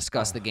room to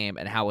discuss the game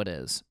and how it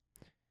is.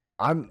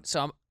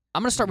 So I'm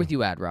gonna start with you,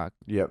 Adrock.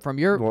 Yep. From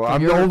your, Well, from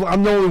I'm your, the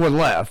only one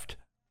left.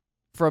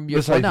 from your.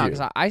 Well, besides no, you.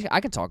 because I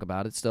can talk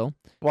about it still.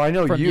 Well, I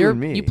know From you your, and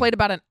me. you played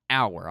about an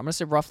hour. I'm gonna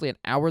say roughly an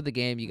hour of the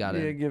game. You got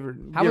Yeah, it. give her.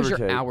 How give was or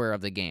your take. hour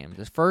of the game?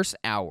 The first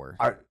hour.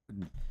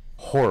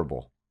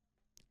 Horrible.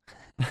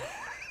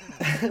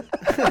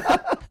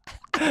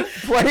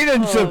 Plain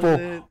and simple,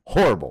 dude.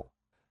 horrible.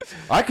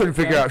 I couldn't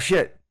figure out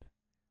shit.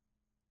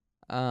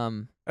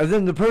 Um. And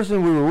then the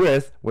person we were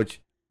with,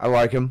 which I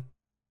like him,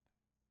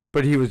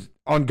 but he was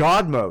on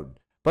God mode.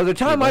 By the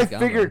time was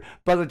God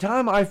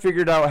I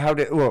figured out how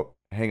to, well,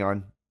 hang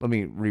on, let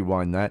me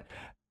rewind that.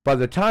 By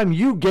the time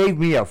you gave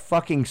me a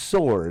fucking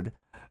sword,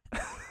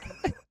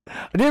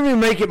 I didn't even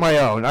make it my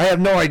own. I have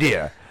no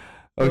idea.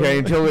 Okay,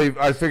 until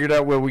I figured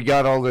out where we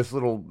got all this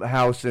little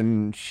house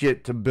and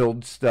shit to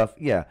build stuff.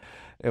 Yeah,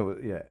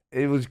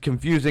 it was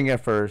confusing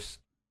at first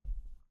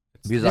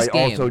because This I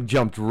also game-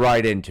 jumped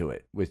right into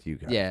it with you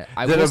guys. Yeah,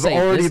 I that will have say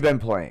already this, been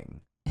playing.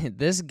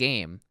 this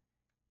game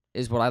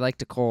is what I like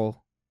to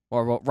call,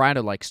 or what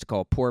Rhino likes to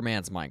call, poor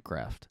man's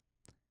Minecraft.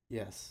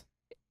 Yes.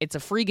 It's a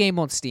free game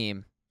on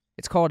Steam.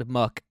 It's called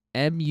Muck,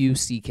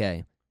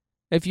 M-U-C-K.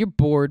 If you're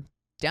bored,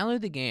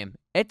 download the game.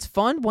 It's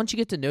fun once you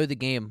get to know the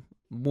game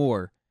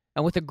more.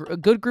 And with a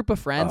good group of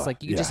friends,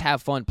 like you just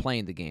have fun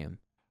playing the game.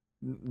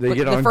 They But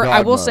get the on fir- God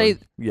I will mode. say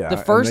yeah, the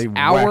first and they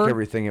hour- whack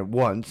everything at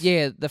once.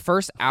 Yeah, the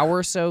first hour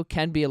or so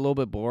can be a little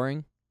bit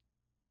boring.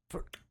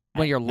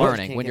 when you're I just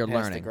learning. can't When get you're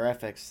past learning, the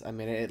graphics. I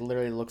mean, it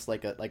literally looks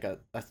like a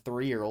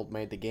 3-year-old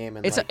made the game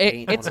and it's like a,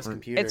 paint it's on his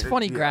computer. it's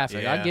funny Yeah.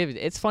 graphic. Yeah. I'll give you.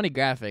 It's funny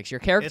graphics. Your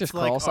character's It's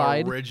like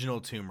cross-eyed. original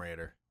Tomb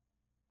Raider.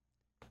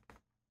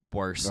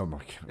 Worse. Oh my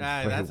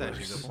god. That's Way actually a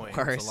worse. good point.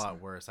 Worse. It's a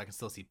lot worse. I can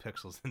still see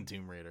pixels in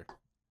Tomb Raider.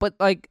 But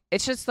like,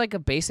 it's just like a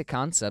basic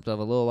concept of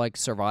a little like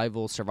survive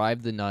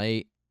the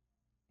night.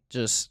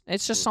 It's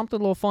just something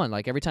a little fun.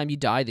 Like every time you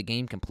die, the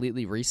game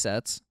completely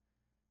resets.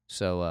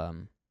 So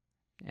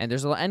and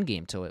there's a little end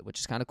game to it, which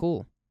is kind of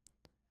cool.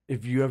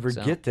 If you ever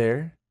So. get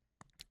there,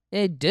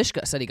 Yeah,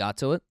 said he got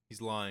to it.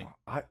 He's lying.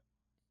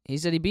 He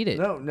said he beat it.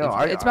 No,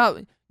 It's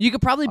about you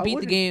could probably I beat the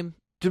wouldn't- game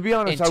to be in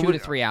honest, 2 to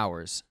 3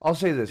 hours. I'll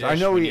say this. I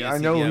Dish, know we he. need to I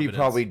see know the he evidence.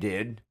 probably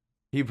did.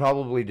 He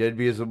probably did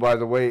because by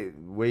the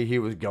way he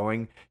was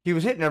going, he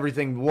was hitting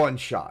everything one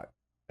shot,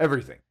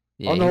 everything.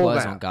 Yeah, On he the whole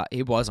was map. on God.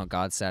 He was on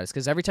God status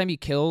because every time you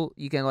kill,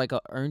 you can like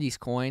earn these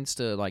coins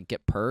to like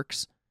get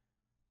perks,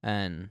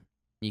 and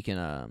you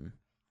can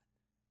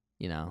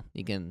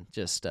you can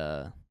just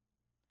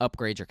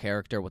upgrade your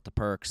character with the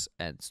perks.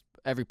 And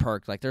every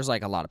perk, like there's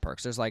like a lot of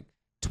perks. There's like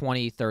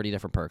 20, 30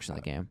 different perks in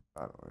the game.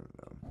 I don't even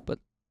know.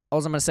 All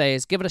I'm gonna say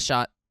is give it a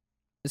shot.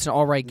 It's an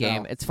all right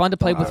game. No. It's fun to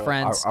play No, with I-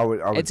 friends. I would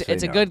It's say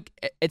a no.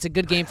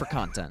 good game for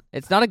content.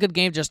 It's not a good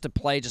game just to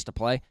play.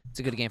 It's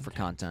a good game for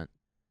content,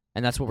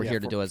 and that's what we're here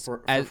to do.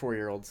 for As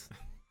 4-year-olds.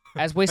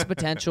 Waste of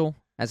Potential,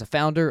 as a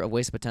founder of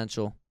Waste of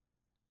Potential,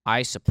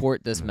 I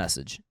support this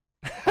message.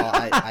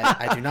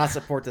 I do not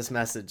support this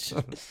message.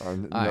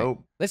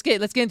 Nope. Let's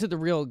get into the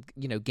real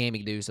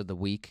gaming news of the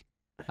week.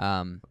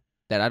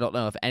 That I don't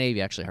know if any of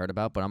you actually heard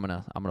about, but I'm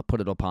gonna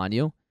put it upon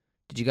you.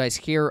 Did you guys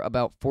hear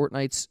about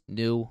Fortnite's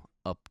new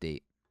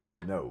update?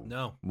 No.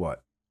 No.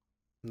 What?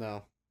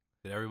 No.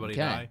 Did everybody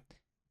Okay. die?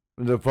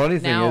 The funny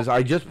thing Now- is,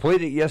 I just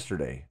played it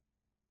yesterday.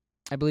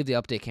 I believe the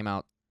update came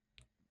out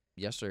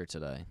yesterday or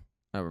today.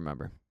 I don't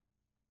remember.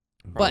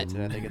 Probably But-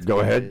 today. I think it's Go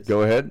what it ahead. is.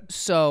 Go ahead.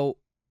 So,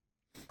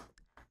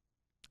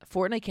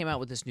 Fortnite came out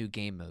with this new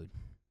game mode.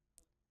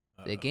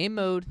 The Uh-oh. game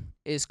mode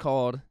is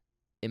called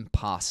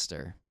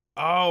Imposter.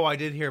 Oh, I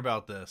did hear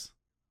about this.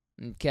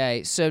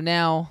 Okay, so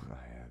now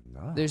I have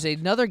not. there's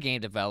another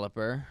game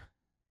developer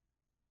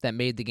that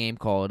made the game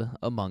called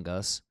Among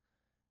Us,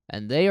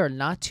 and they are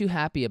not too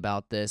happy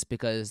about this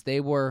because they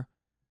were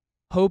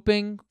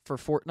hoping for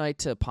Fortnite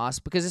to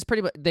because it's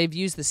pretty much they've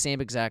used the same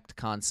exact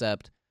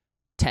concept.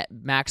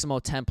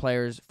 Maximal 10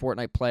 players,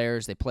 Fortnite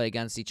players, they play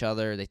against each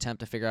other. They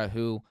attempt to figure out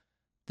who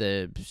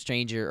the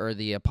stranger or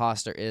the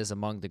imposter is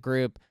among the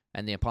group,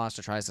 and the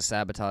imposter tries to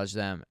sabotage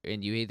them,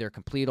 and you either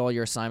complete all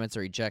your assignments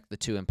or eject the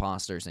two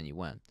imposters and you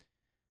win.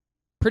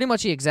 Pretty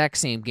much the exact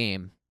same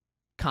game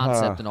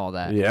concept and all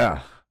that.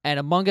 Yeah. And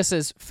Among Us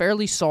is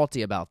fairly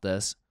salty about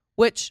this,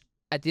 which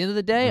at the end of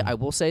the day, I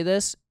will say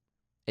this,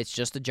 it's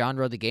just the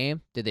genre of the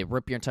game. Did they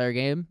rip your entire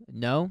game?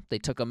 No. They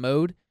took a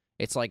mode.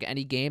 It's like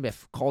any game.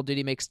 If Call of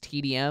Duty makes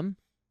TDM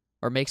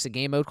or makes a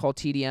game mode called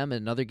TDM and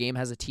another game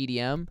has a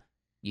TDM,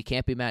 you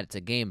can't be mad. It's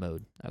a game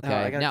mode. Okay.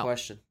 I got now, a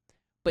question.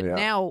 But Yeah.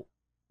 now,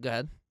 go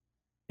ahead.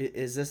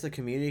 Is this a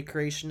community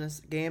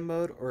creationist game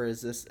mode, or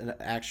is this an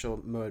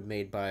actual mode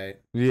made by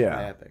Yeah.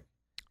 Epic?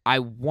 I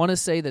want to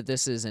say that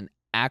this is an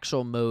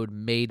actual mode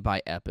made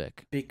by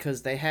Epic.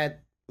 Because they had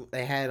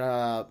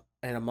an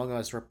Among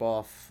Us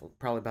ripoff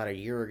probably about a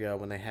year ago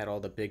when they had all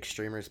the big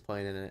streamers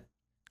playing in it.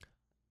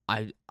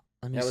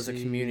 Let me That was a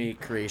see. community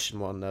creation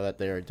one though that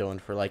they were doing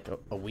for like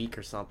a week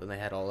or something. They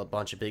had a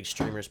bunch of big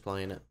streamers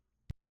playing it.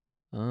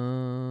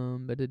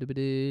 I'm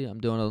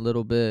doing a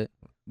little bit.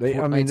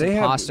 Fortnite's they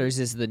Imposters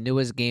is the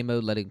newest game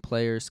mode, letting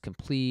players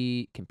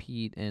compete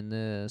in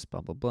this.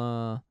 Blah blah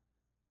blah.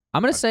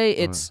 I'm gonna say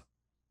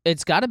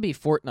it's got to be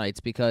Fortnite's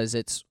because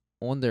it's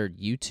on their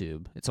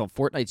YouTube. It's on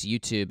Fortnite's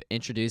YouTube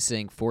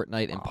introducing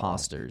Fortnite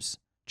Imposters.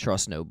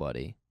 Trust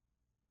nobody.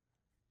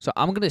 So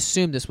I'm gonna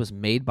assume this was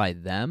made by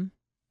them.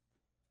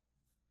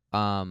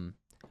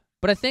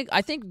 But I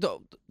think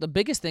the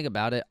biggest thing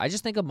about it, I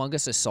just think Among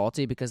Us is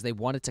salty because they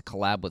wanted to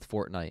collab with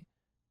Fortnite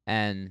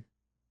and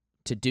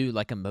to do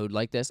like a mode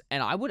like this,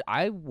 and I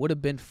would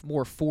have been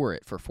more for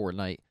it for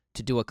Fortnite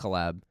to do a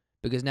collab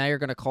because now you're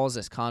going to cause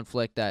this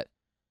conflict that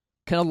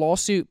can a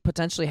lawsuit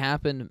potentially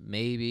happen?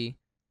 Maybe.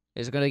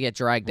 Is it going to get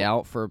dragged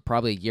out for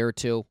probably a year or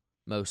two?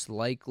 Most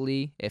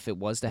likely, if it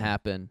was to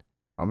happen.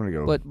 I'm gonna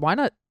go. But why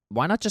not?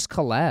 Why not just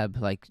collab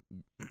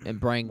and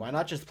bring? Why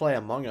not just play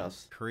Among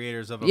Us?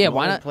 Creators of Yeah, If you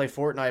why wanna not- play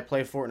Fortnite?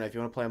 Play Fortnite. If you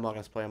want to play Among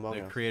Us, play Among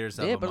The Us. creators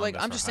of Yeah, but, Among like,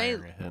 Us I'm are just saying-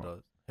 hiring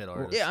a hit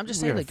artist. Yeah, I'm just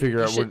we saying gotta like figure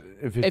you out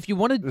should- what if you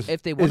wanted,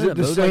 if they is wanted it a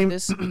the mode same? like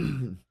this,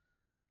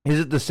 Is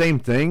it the same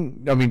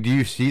thing? I mean, do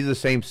you see the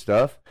same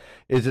stuff?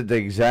 Is it the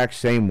exact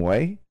same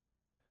way?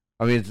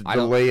 I mean, is I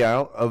the don't-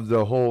 layout of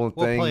the whole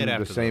We'll thing play it the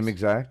after same this.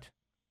 exact?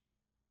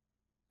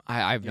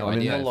 I have no I mean,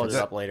 idea. We'll load if it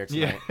it's- up later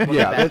Yeah. tonight. We'll get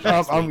Yeah, back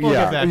next week. We'll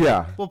get back.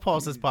 yeah. We'll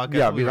pause this podcast.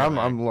 Yeah, We'll be because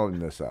right I'm back. loading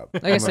this up.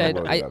 Like I I'm gonna said,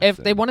 load it up if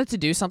they soon. wanted to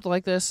do something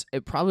like this,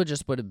 it probably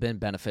just would have been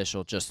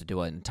beneficial just to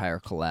do an entire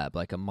collab,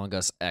 like Among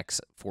Us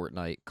X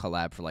Fortnite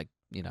collab for like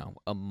a It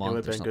would month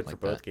have or been something good for like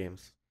both that.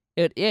 games.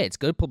 It's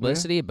good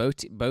publicity. Both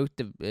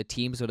the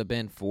teams would have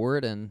been for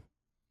it, and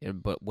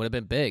but would have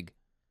been big.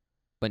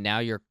 But now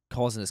you're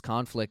causing this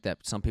conflict that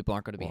some people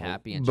aren't going to be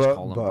happy and just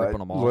ripping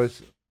them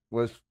off.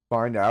 Let's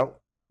find out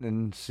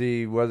and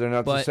see whether or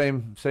not it's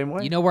the same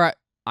way. You know where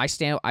I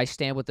stand? I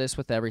stand with this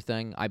with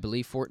everything. I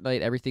believe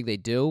Fortnite, everything they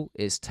do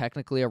is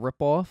technically a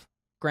ripoff.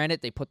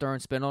 Granted, they put their own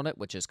spin on it,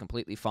 which is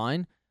completely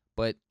fine.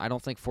 But I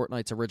don't think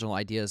Fortnite's original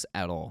ideas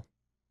at all.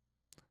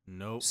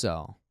 Nope.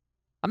 So,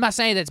 I'm not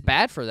saying that's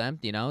bad for them.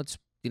 It's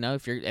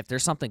if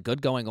there's something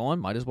good going on,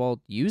 might as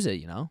well use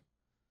it.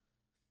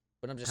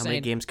 But I'm just saying. How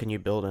many games can you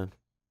build in?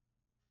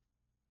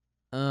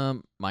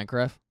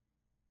 Minecraft.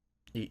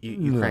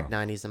 You crank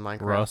 90s in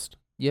Minecraft. Rust.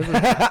 You ever?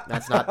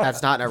 That's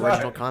not an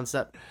original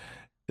concept.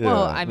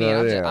 Well, I mean,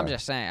 I'm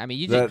just saying. I mean,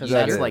 you just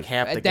that's like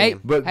half the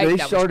game. But hey, they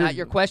that started. was not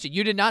your question.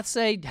 You did not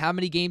say how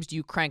many games do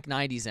you crank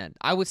 90s in.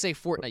 I would say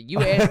Fortnite. You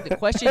asked the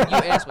question you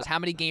asked was how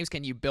many games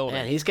can you build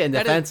Man, in. he's getting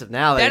defensive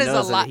now. That he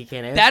knows that he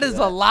can't answer that is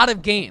a lot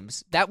of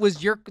games. That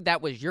was your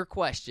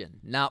question,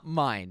 not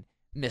mine,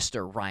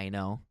 Mr.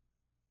 Rhino.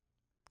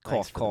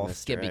 Cough,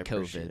 cough. Give me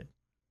COVID.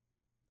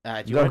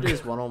 Do you want to do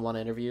this one-on-one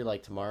interview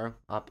like tomorrow?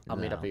 I'll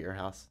meet up at your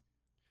house.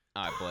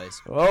 All right, boys.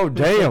 Oh,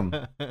 damn.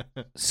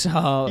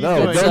 So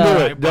no, don't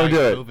do it. Don't do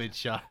it. COVID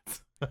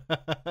shots.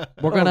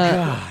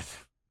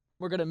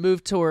 We're gonna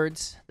move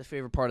towards the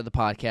favorite part of the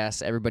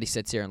podcast. Everybody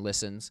sits here and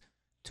listens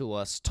to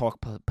us talk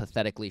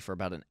pathetically for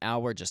about an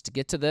hour just to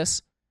get to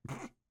this.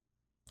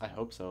 I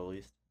hope so, at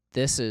least.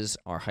 This is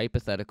our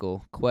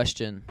hypothetical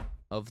question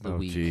of the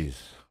week. Oh, jeez.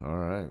 All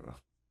right.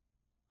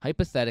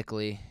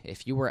 Hypothetically,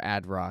 if you were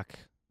Ad Rock,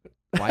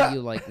 why do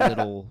you like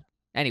little...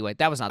 Anyway,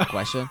 that was not the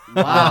question.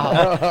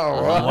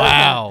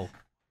 Wow.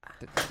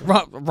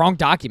 Wrong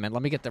document.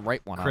 Let me get the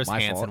right one. Chris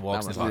my Hansen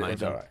fault. walks in behind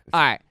him. All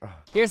right.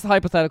 Here's the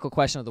hypothetical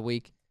question of the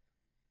week.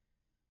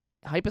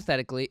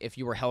 Hypothetically, if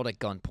you were held at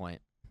gunpoint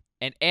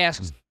and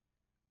asked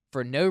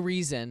for no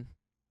reason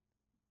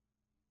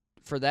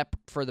for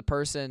the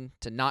person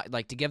to not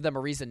to give them a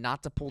reason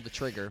not to pull the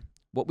trigger,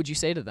 what would you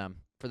say to them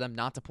for them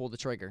not to pull the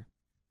trigger?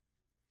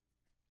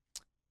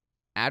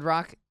 Ad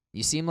Rock,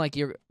 you seem like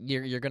you're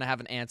gonna have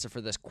an answer for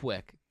this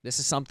quick. This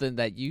is something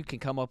that you can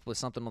come up with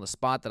something on the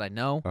spot that I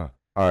know. All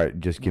right,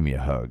 just give me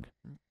a hug.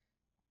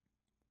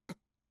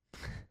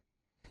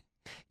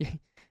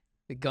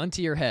 The gun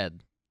to your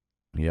head.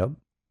 Yep.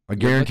 I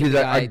guarantee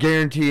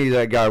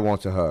that guy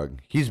wants a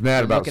hug. He's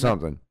mad about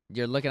something.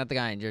 You're looking at the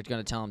guy and you're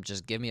gonna tell him,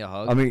 just give me a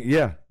hug. I mean,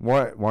 yeah.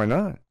 Why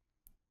not?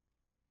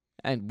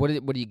 And what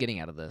are you getting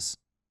out of this?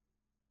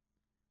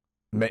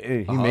 He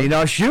may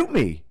not shoot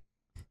me.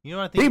 You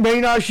know what I think? He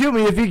may not shoot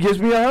me if he gives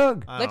me a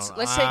hug. Let's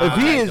take. If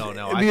he is,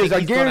 because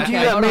I guarantee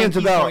that man's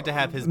he's about. going to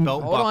have his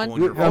belt buckle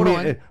on your Hold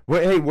on.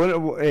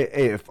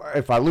 Hey,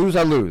 if I lose,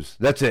 I lose.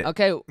 That's it.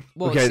 Okay.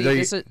 Well, okay,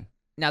 this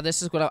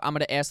is what I'm going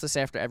to ask this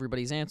after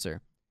everybody's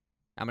answer.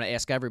 I'm going to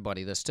ask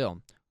everybody this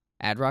too.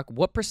 Ad Rock,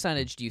 what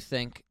percentage do you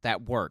think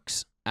that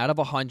works out of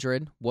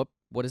 100? What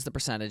is the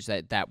percentage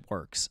that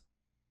works?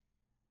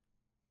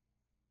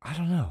 I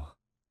don't know.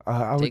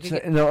 I would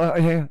say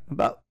no.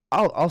 About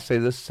I'll say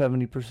this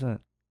 70%.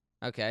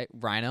 Okay,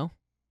 Rhino,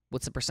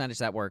 what's the percentage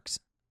that works?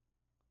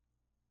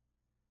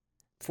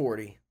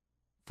 40.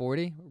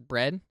 40?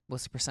 Bread,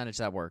 what's the percentage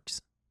that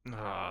works?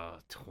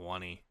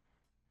 20.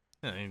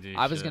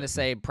 I was going to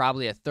say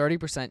probably a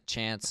 30%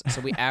 chance.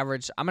 So we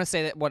average, I'm going to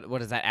say that,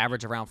 what is that,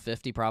 average around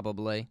 50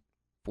 probably?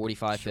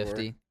 45, sure.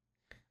 50?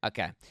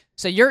 Okay.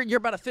 So you're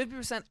about a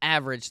 50%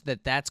 average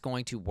that's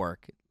going to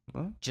work.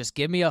 Huh? Just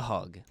give me a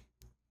hug.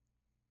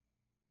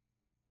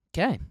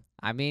 Okay.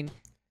 I mean,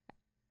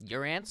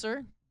 your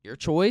answer, your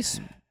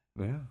choice.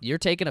 Yeah. You're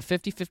taking a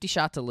 50-50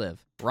 shot to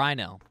live.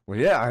 Rhino. Well,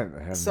 yeah.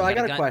 I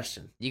got a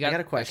question. I got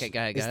a question. Okay, go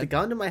ahead. Is the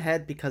gun to my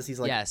head because he's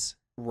yes.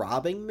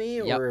 robbing me,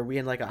 or are we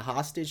in like a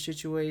hostage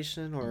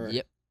situation, or?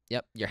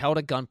 Yep. You're held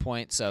at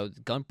gunpoint. So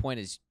gunpoint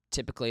is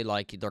typically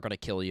like they're gonna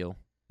kill you.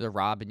 They're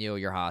robbing you.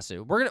 You're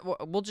hostage.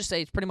 We'll just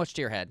say it's pretty much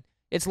to your head.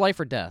 It's life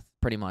or death,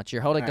 pretty much.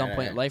 You're held at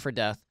gunpoint, life or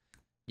death.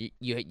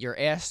 You're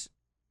asked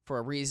for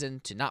a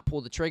reason to not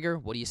pull the trigger.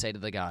 What do you say to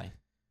the guy?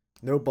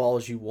 No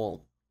balls, you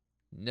won't.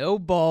 No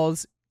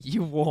balls,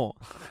 you won't.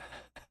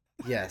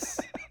 Yes.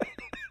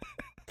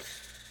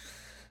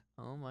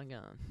 Oh my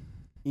god.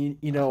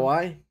 You know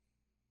why?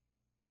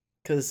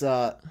 Because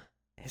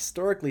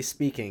historically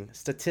speaking,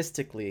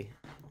 statistically,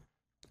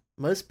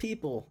 most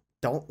people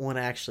don't want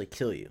to actually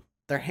kill you.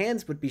 Their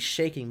hands would be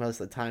shaking most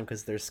of the time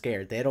because they're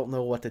scared. They don't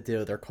know what to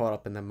do. They're caught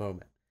up in the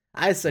moment.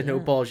 I said no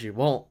balls, you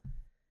won't.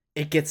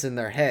 It gets in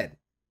their head.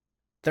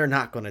 They're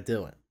not going to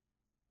do it.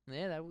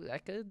 Yeah,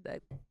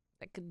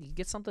 that could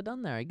get something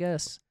done there, I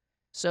guess.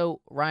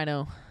 So,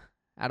 Rhino,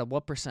 out of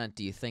what %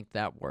 do you think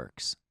that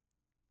works?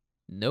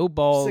 No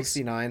balls.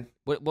 69.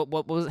 What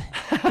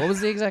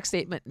was the exact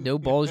statement? No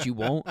balls, you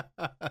won't.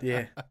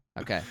 Yeah.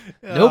 Okay.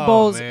 No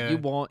balls, you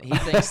won't. He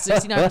thinks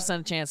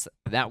 69% chance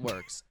that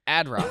works.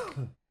 Ad Rock,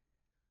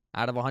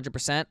 out of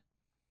 100%,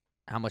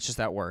 how much does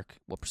that work?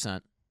 What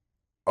percent?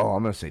 Oh,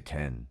 I'm gonna say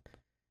 10.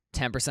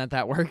 10%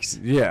 that works.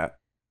 Yeah.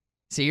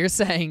 So you're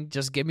saying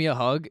just give me a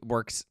hug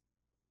works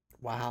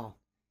Wow.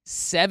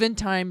 7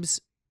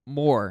 times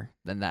more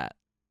than that.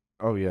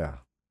 Oh yeah.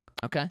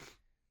 Okay.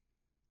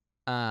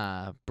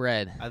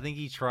 Bread. I think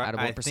Out of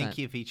I what percent? think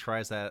if he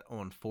tries that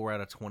on 4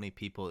 out of 20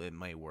 people, it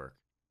might work.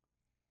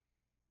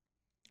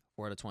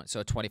 4 out of 20. So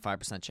a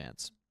 25%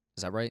 chance.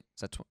 Is that right?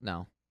 Is that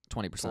no?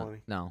 20%.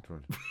 20. No,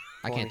 20.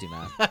 I can't do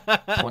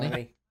math.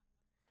 20?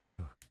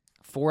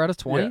 4 out of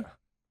 20? Yeah.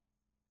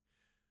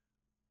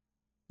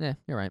 Yeah,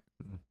 you're right.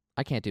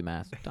 I can't do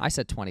math. I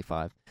said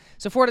 25.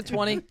 So 4 out of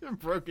 20.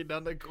 Broken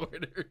down the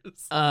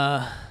quarters.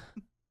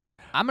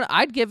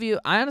 I'd give you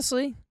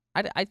honestly.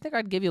 I think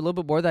I'd give you a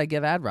little bit more than I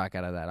give Ad Rock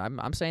out of that.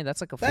 I'm saying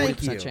that's like a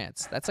 40%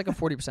 chance. That's like a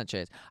 40%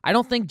 chance. I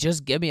don't think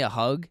just give me a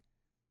hug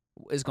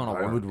is gonna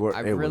work. It would work.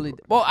 I It would really.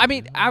 work. Well, I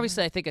mean,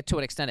 obviously, I think to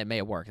an extent it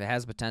may work. It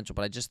has potential,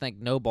 but I just think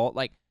no ball,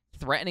 like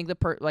threatening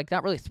like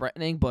not really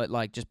threatening, but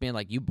like just being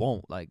like you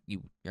won't, like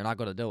you're not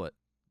gonna do it,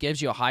 gives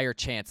you a higher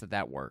chance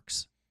that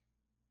works.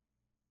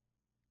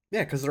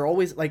 Yeah, because they're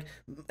always like,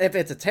 if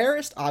it's a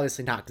terrorist,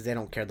 obviously not, because they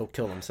don't care. They'll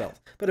kill themselves.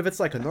 But if it's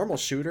like a normal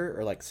shooter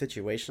or like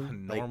situation, A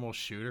normal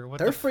shooter? What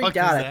they're the fuck freaked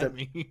out does at that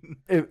the- mean?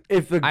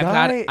 If the I've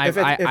guy,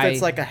 got- if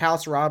it's like a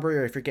house robbery,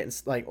 or if you're getting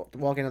like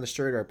walking down the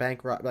street, or a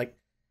bank rob, like,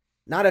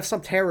 not if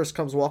some terrorist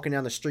comes walking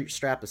down the street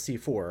strapped to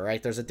C4,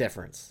 right? There's a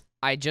difference.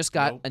 I just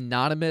got Nope.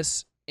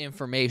 anonymous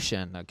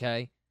information.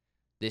 Okay,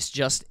 this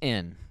just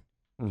in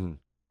Mhm.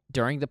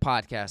 during the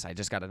podcast. I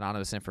just got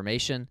anonymous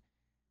information.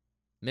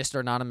 Mr.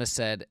 Anonymous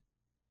said,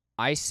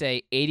 I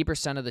say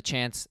 80% of the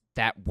chance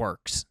that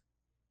works.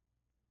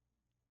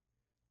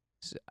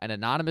 So an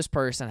anonymous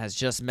person has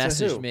just who?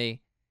 messaged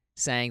me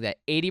saying that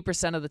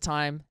 80% of the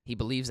time he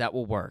believes that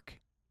will work.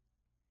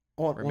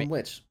 On me-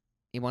 which?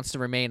 He wants to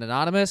remain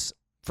anonymous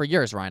for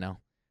yours,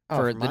 Rhino. Oh,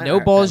 For the mine, no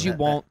I- balls that- you that-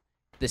 won't.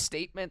 The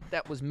statement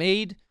that was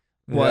made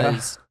Yeah.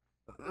 was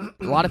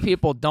a lot of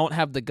people don't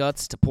have the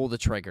guts to pull the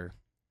trigger.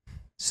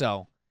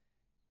 So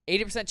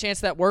 80% chance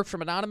that worked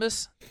from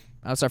Anonymous.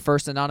 That's our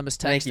first anonymous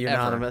text Thank you,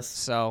 ever. Anonymous.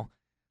 So,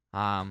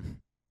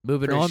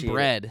 moving Appreciate on, it.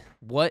 Bread.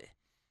 What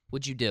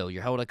would you do?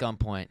 You're held at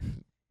gunpoint.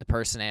 The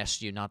person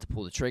asked you not to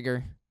pull the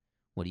trigger.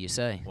 What do you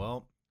say?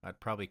 Well,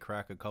 I'd probably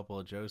crack a couple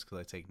of jokes because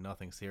I take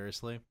nothing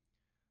seriously.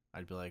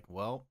 I'd be like,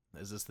 well,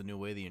 is this the new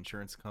way the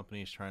insurance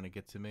company is trying to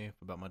get to me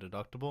about my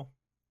deductible?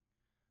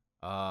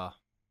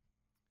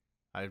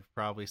 I'd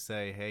probably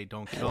say, hey,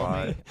 don't kill me.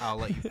 Why? I'll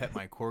let you pet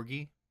my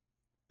corgi.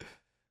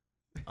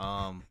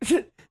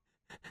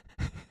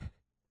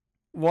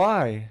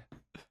 Why?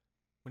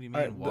 What do you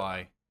mean, the-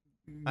 why?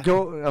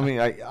 Go. I mean,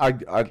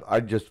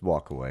 I'd just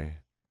walk away.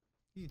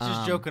 You're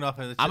just joking off.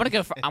 I'm gonna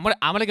go. I'm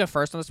gonna go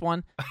first on this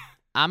one.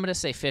 I'm gonna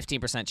say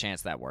 15%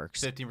 chance that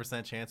works.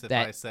 15% chance if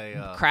That I say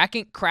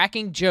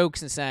cracking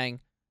jokes and saying,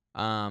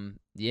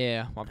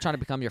 yeah, well, I'm trying to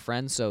become your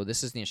friend, so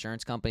this is the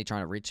insurance company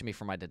trying to reach me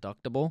for my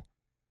deductible.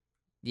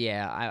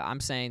 Yeah, I'm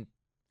saying,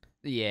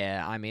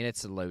 yeah. I mean,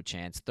 it's a low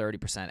chance,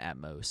 30% at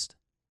most.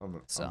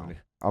 So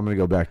I'm gonna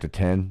go back to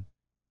 10.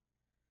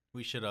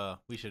 we should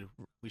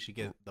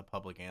get the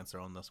public answer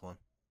on this one.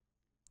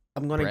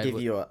 I'm going to Brad, give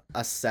what- you a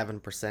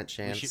 7%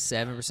 chance.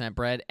 7%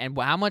 Bread. And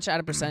how much out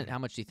of percent? How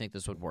much do you think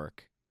this would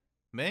work?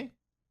 Me?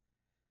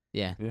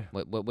 Yeah. Yeah.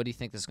 What do you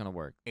think this is gonna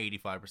work?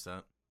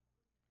 85%.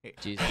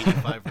 Jesus.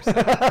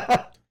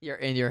 85%. You're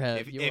in your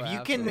head. If you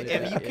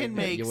can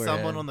make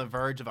someone on the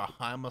verge of a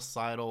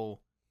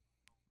homicidal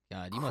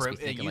God, you must be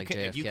thinking like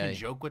JFK. if you can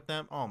joke with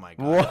them, oh my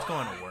god, What? it's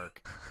going to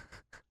work.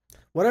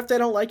 What if they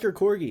don't like your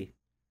corgi?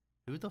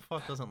 Who the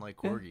fuck doesn't like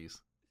corgis?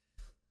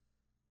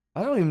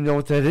 I don't even know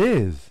what that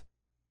is.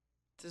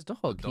 It's his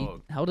dog.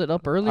 dog. He held it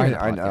up earlier. in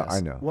the I know. podcast. I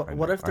know. What- I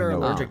what know, if they're I know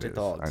what allergic it to is,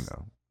 dogs? I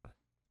know.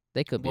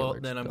 They could be Well,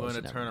 allergic then I'm to going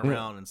dogs, to you turn never know.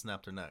 around and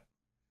snap their neck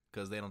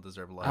because they don't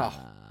deserve life.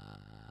 Oh.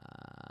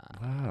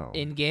 Wow.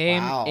 In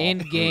game, Wow.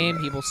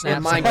 people snap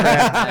In someone's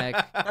Minecraft.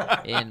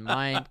 neck. In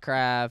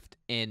Minecraft,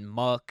 in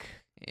Muck,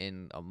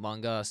 in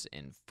Among Us,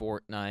 in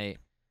Fortnite.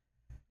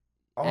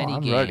 Oh, any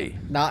I'm game. ready.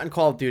 Not in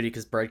Call of Duty,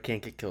 because Brad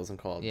can't get kills in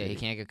Call of Yeah, Duty. he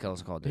can't get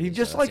kills in Call of Duty. He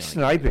just so likes that's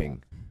the only game.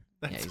 sniping.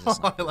 That's he's a all I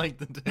sniper. like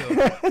to do.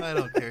 I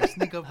don't care.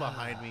 Sneak up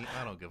behind me.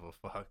 I don't give a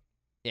fuck.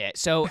 Yeah,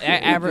 so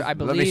I Let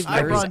me believe snipe. I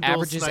yours run dual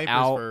averages snipers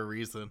out. for a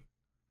reason.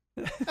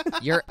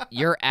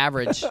 Your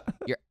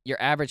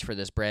average for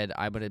this, Bread,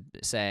 I would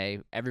say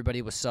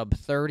everybody was sub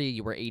 30,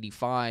 you were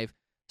 85,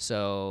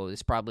 so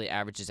this probably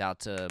averages out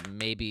to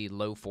maybe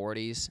low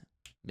 40s,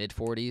 mid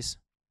 40s.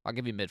 I'll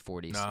give you mid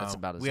 40s. That's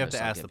about as we have low as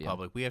to I'll ask the give you.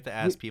 public. We have to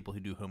ask people who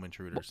do home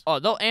intruders. Oh,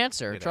 they'll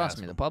answer. We have to Trust ask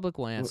me, the them. public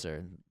will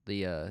answer.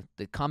 The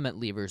comment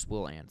leavers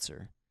will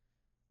answer.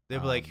 They'll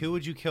be like, "Who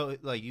would you kill?"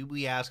 Like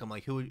we ask them,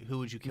 like, "Who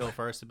would you kill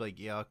first?" They'd be like,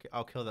 "Yeah,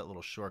 I'll kill that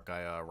little short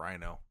guy,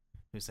 Rhino."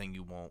 Who's saying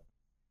you won't?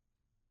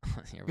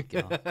 Here we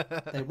go.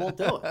 They won't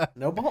do it.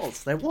 No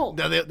balls. They won't.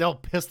 No, they'll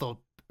pistol.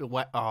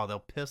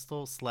 They'll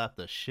pistol slap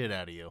the shit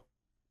out of you.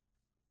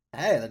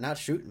 Hey, they're not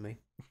shooting me.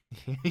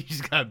 You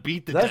just got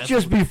beat to That's death.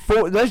 just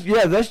before.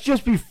 That's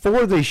just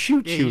before they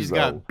shoot Yeah, you, you just though.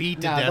 got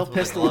beat to No, death. they'll with a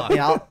pistol Glock.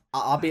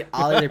 me.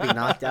 I'll either be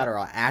knocked out or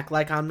I'll act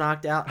like I'm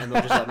knocked out, and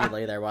they'll just let me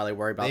lay there while they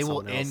worry about They will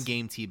someone else. end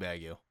game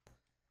teabag you.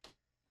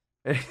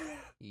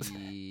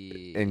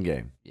 In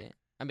game. Yeah.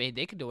 I mean,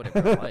 they could do it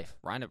in real life.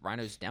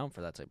 Rhino's down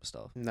for that type of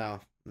stuff. No,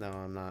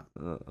 I'm not.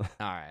 All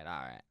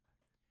right.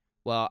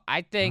 Well,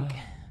 I think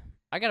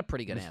I got a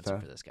pretty good answer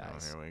for this,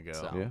 guys. Oh, here we go.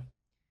 So, Yeah.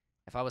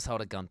 if I was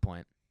held at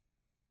gunpoint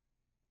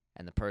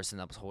and the person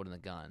that was holding the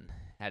gun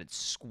had it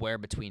square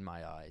between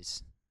my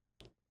eyes,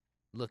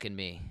 looking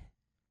me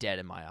dead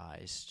in my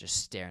eyes, just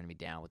staring me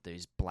down with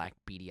those black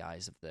beady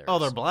eyes of theirs. Oh,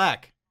 they're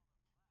black.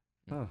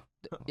 Oh.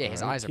 Yeah,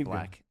 his Alright, eyes are keep going.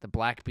 black. The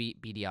black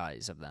beady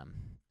eyes of them.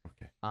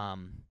 Okay.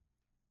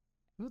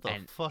 Who the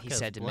And fuck he has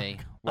said to me,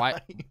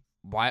 black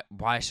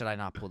Why should I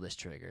not pull this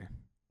trigger?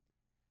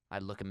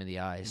 I'd look him in the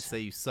eyes? eyes. Say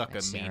you suck and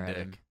a stare mean at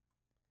him, dick.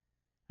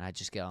 and I'd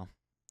just go,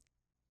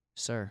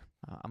 "Sir,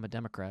 I'm a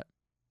Democrat.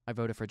 I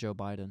voted for Joe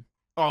Biden."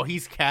 Oh,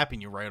 he's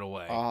capping you right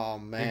away. Oh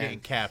You're man. getting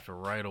capped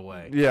right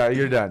away. Yeah,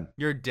 you're done.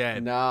 You're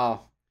dead.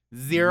 No.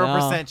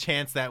 0%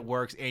 chance that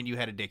works, and you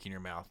had a dick in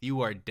your mouth.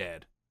 You are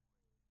dead.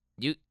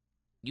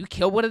 You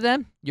kill one of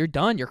them, you're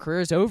done. Your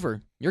career is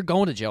over. You're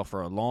going to jail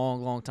for a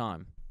long, long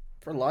time.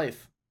 For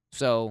life.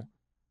 So,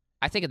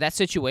 I think in that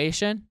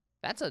situation,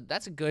 that's a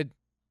good.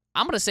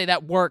 I'm gonna say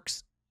that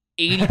works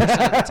 80% of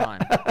the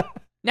time.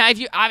 Now, if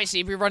you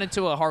run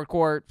into a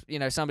hardcore,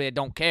 somebody that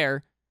don't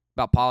care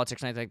about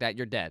politics or anything like that,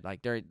 you're dead.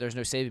 Like there's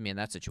no saving me in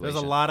that situation.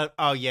 There's a lot of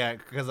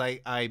because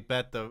I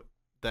bet the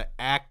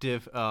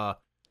active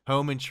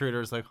home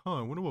intruder is like,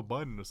 I wonder what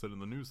Biden has said in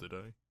the news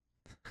today.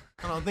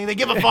 I don't think they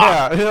give a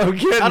fuck. Yeah, no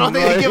kidding. I don't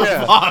think they give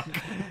a fuck.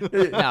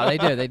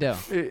 No, they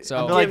do.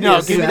 So They're like,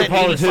 no, give me that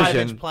politician.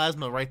 85-inch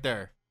plasma right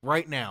there,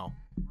 right now.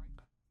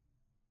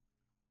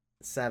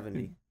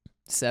 70.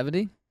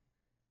 70.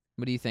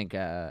 What do you think,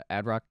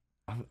 Adrock?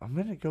 I'm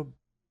gonna go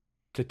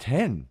to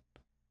 10.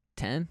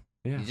 10.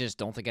 Yeah. You just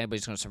don't think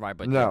anybody's gonna survive,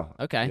 but No.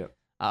 Okay. Yep.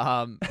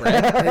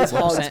 Brad, His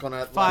what hog is percent?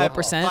 gonna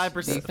 5%?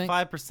 5%, do you think?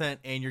 5%,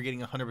 and you're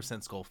getting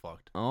 100% skull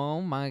fucked.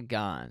 Oh my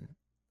god.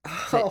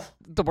 Oh,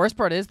 The worst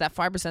part is that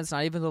 5% is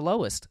not even the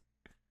lowest.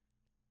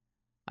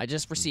 I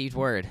just received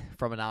word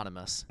from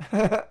Anonymous.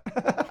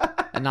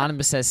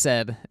 Anonymous has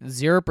said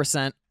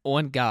 0%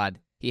 on God.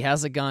 He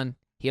has a gun.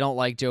 He don't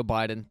like Joe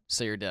Biden,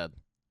 so you're dead.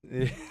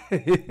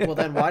 well,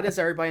 then why does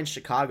everybody in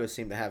Chicago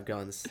seem to have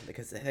guns?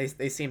 Because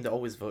they seem to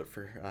always vote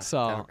for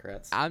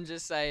Democrats. I'm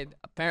just saying,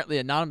 apparently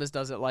Anonymous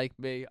doesn't like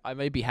me. I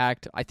may be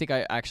hacked. I think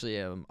I actually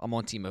am. I'm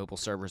on T-Mobile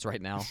servers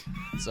right now.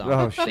 So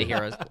Oh, they shit. hear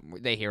us.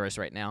 They hear us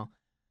right now.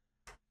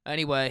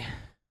 Anyway,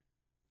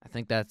 I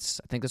think that's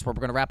where we're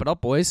gonna wrap it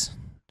up, boys.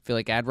 I feel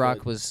like Adrock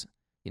Good. was,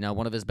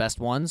 one of his best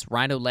ones.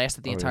 Rhino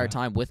lasted the Oh, entire yeah.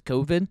 time with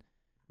COVID.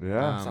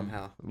 Yeah.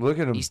 Somehow. Look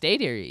at him. He stayed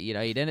here. He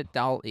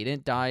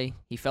didn't die.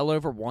 He fell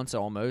over once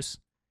almost.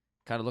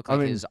 Kind of looked I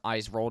like mean- his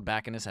eyes rolled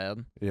back in his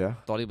head. Yeah.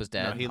 Thought he was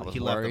dead. No, he I was left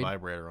the worried.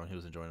 vibrator on. He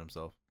was enjoying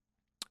himself.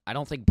 I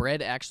don't think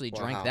Brett actually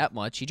drank Wow. that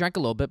much. He drank a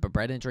little bit, but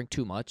Brett didn't drink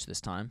too much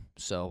this time.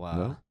 So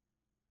No?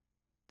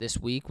 this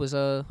week was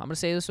I'm gonna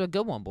say this was a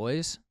good one,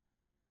 boys.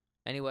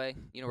 Anyway,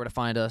 you know where to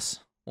find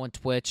us on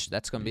Twitch.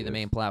 That's gonna be the Yes.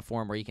 main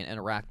platform where you can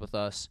interact with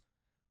us.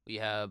 We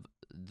have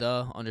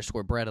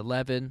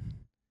 _Brett11.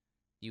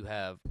 You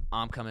have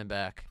I'm coming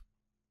back.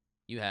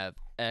 You have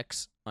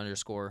X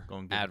 _ Go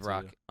and give it to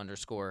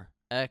Adrock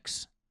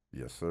 _X.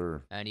 Yes,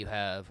 sir. And you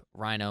have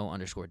Rhino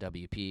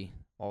 _WP,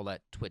 all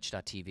at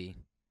twitch.tv.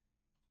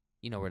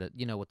 You know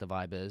what the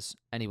vibe is.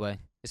 Anyway,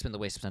 it's been the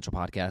Waste of Central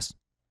podcast.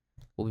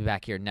 We'll be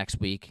back here next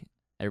week.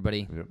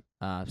 Everybody,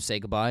 say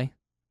goodbye.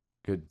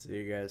 Good. See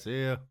you guys.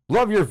 See ya.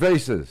 Love your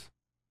faces.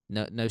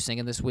 No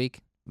singing this week,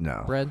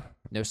 No. Brad.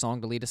 No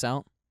song to lead us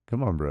out.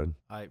 Come on, Brad.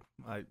 I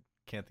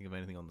can't think of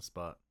anything on the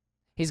spot.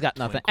 He's got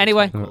nothing. Twinkle,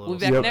 Anyway, twinkle, we'll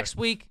be little back Yep. next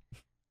week.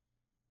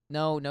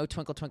 No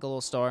Twinkle Twinkle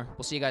Little Star.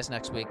 We'll see you guys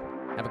next week.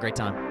 Have a great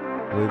time.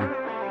 Later.